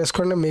సబ్స్క్రైబ్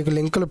చేసుకోండి. మీకు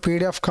లింకులు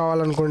PDF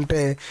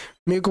కావాలనుకుంటే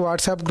మీకు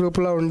వాట్సాప్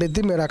గ్రూప్లో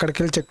ఉండిద్ది, మీరు అక్కడికి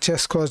వెళ్ళి చెక్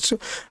చేసుకోవచ్చు.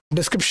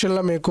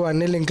 డిస్క్రిప్షన్లో మీకు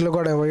అన్ని లింకులు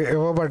కూడా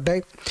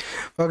ఇవ్వబడ్డాయి.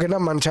 ఓకేనా.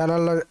 మన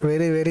ఛానల్లో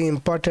వెరీ వెరీ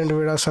ఇంపార్టెంట్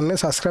వీడియోస్ అన్నీ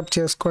సబ్స్క్రైబ్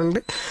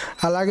చేసుకోండి.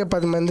 అలాగే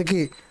 10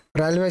 మందికి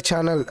railway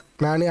channel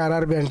Nani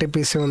RRB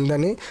NTPC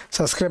ఉందని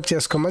సబ్స్క్రైబ్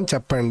చేసుకోమని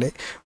చెప్పండి.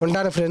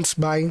 ఉంటాను ఫ్రెండ్స్,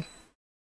 బాయ్.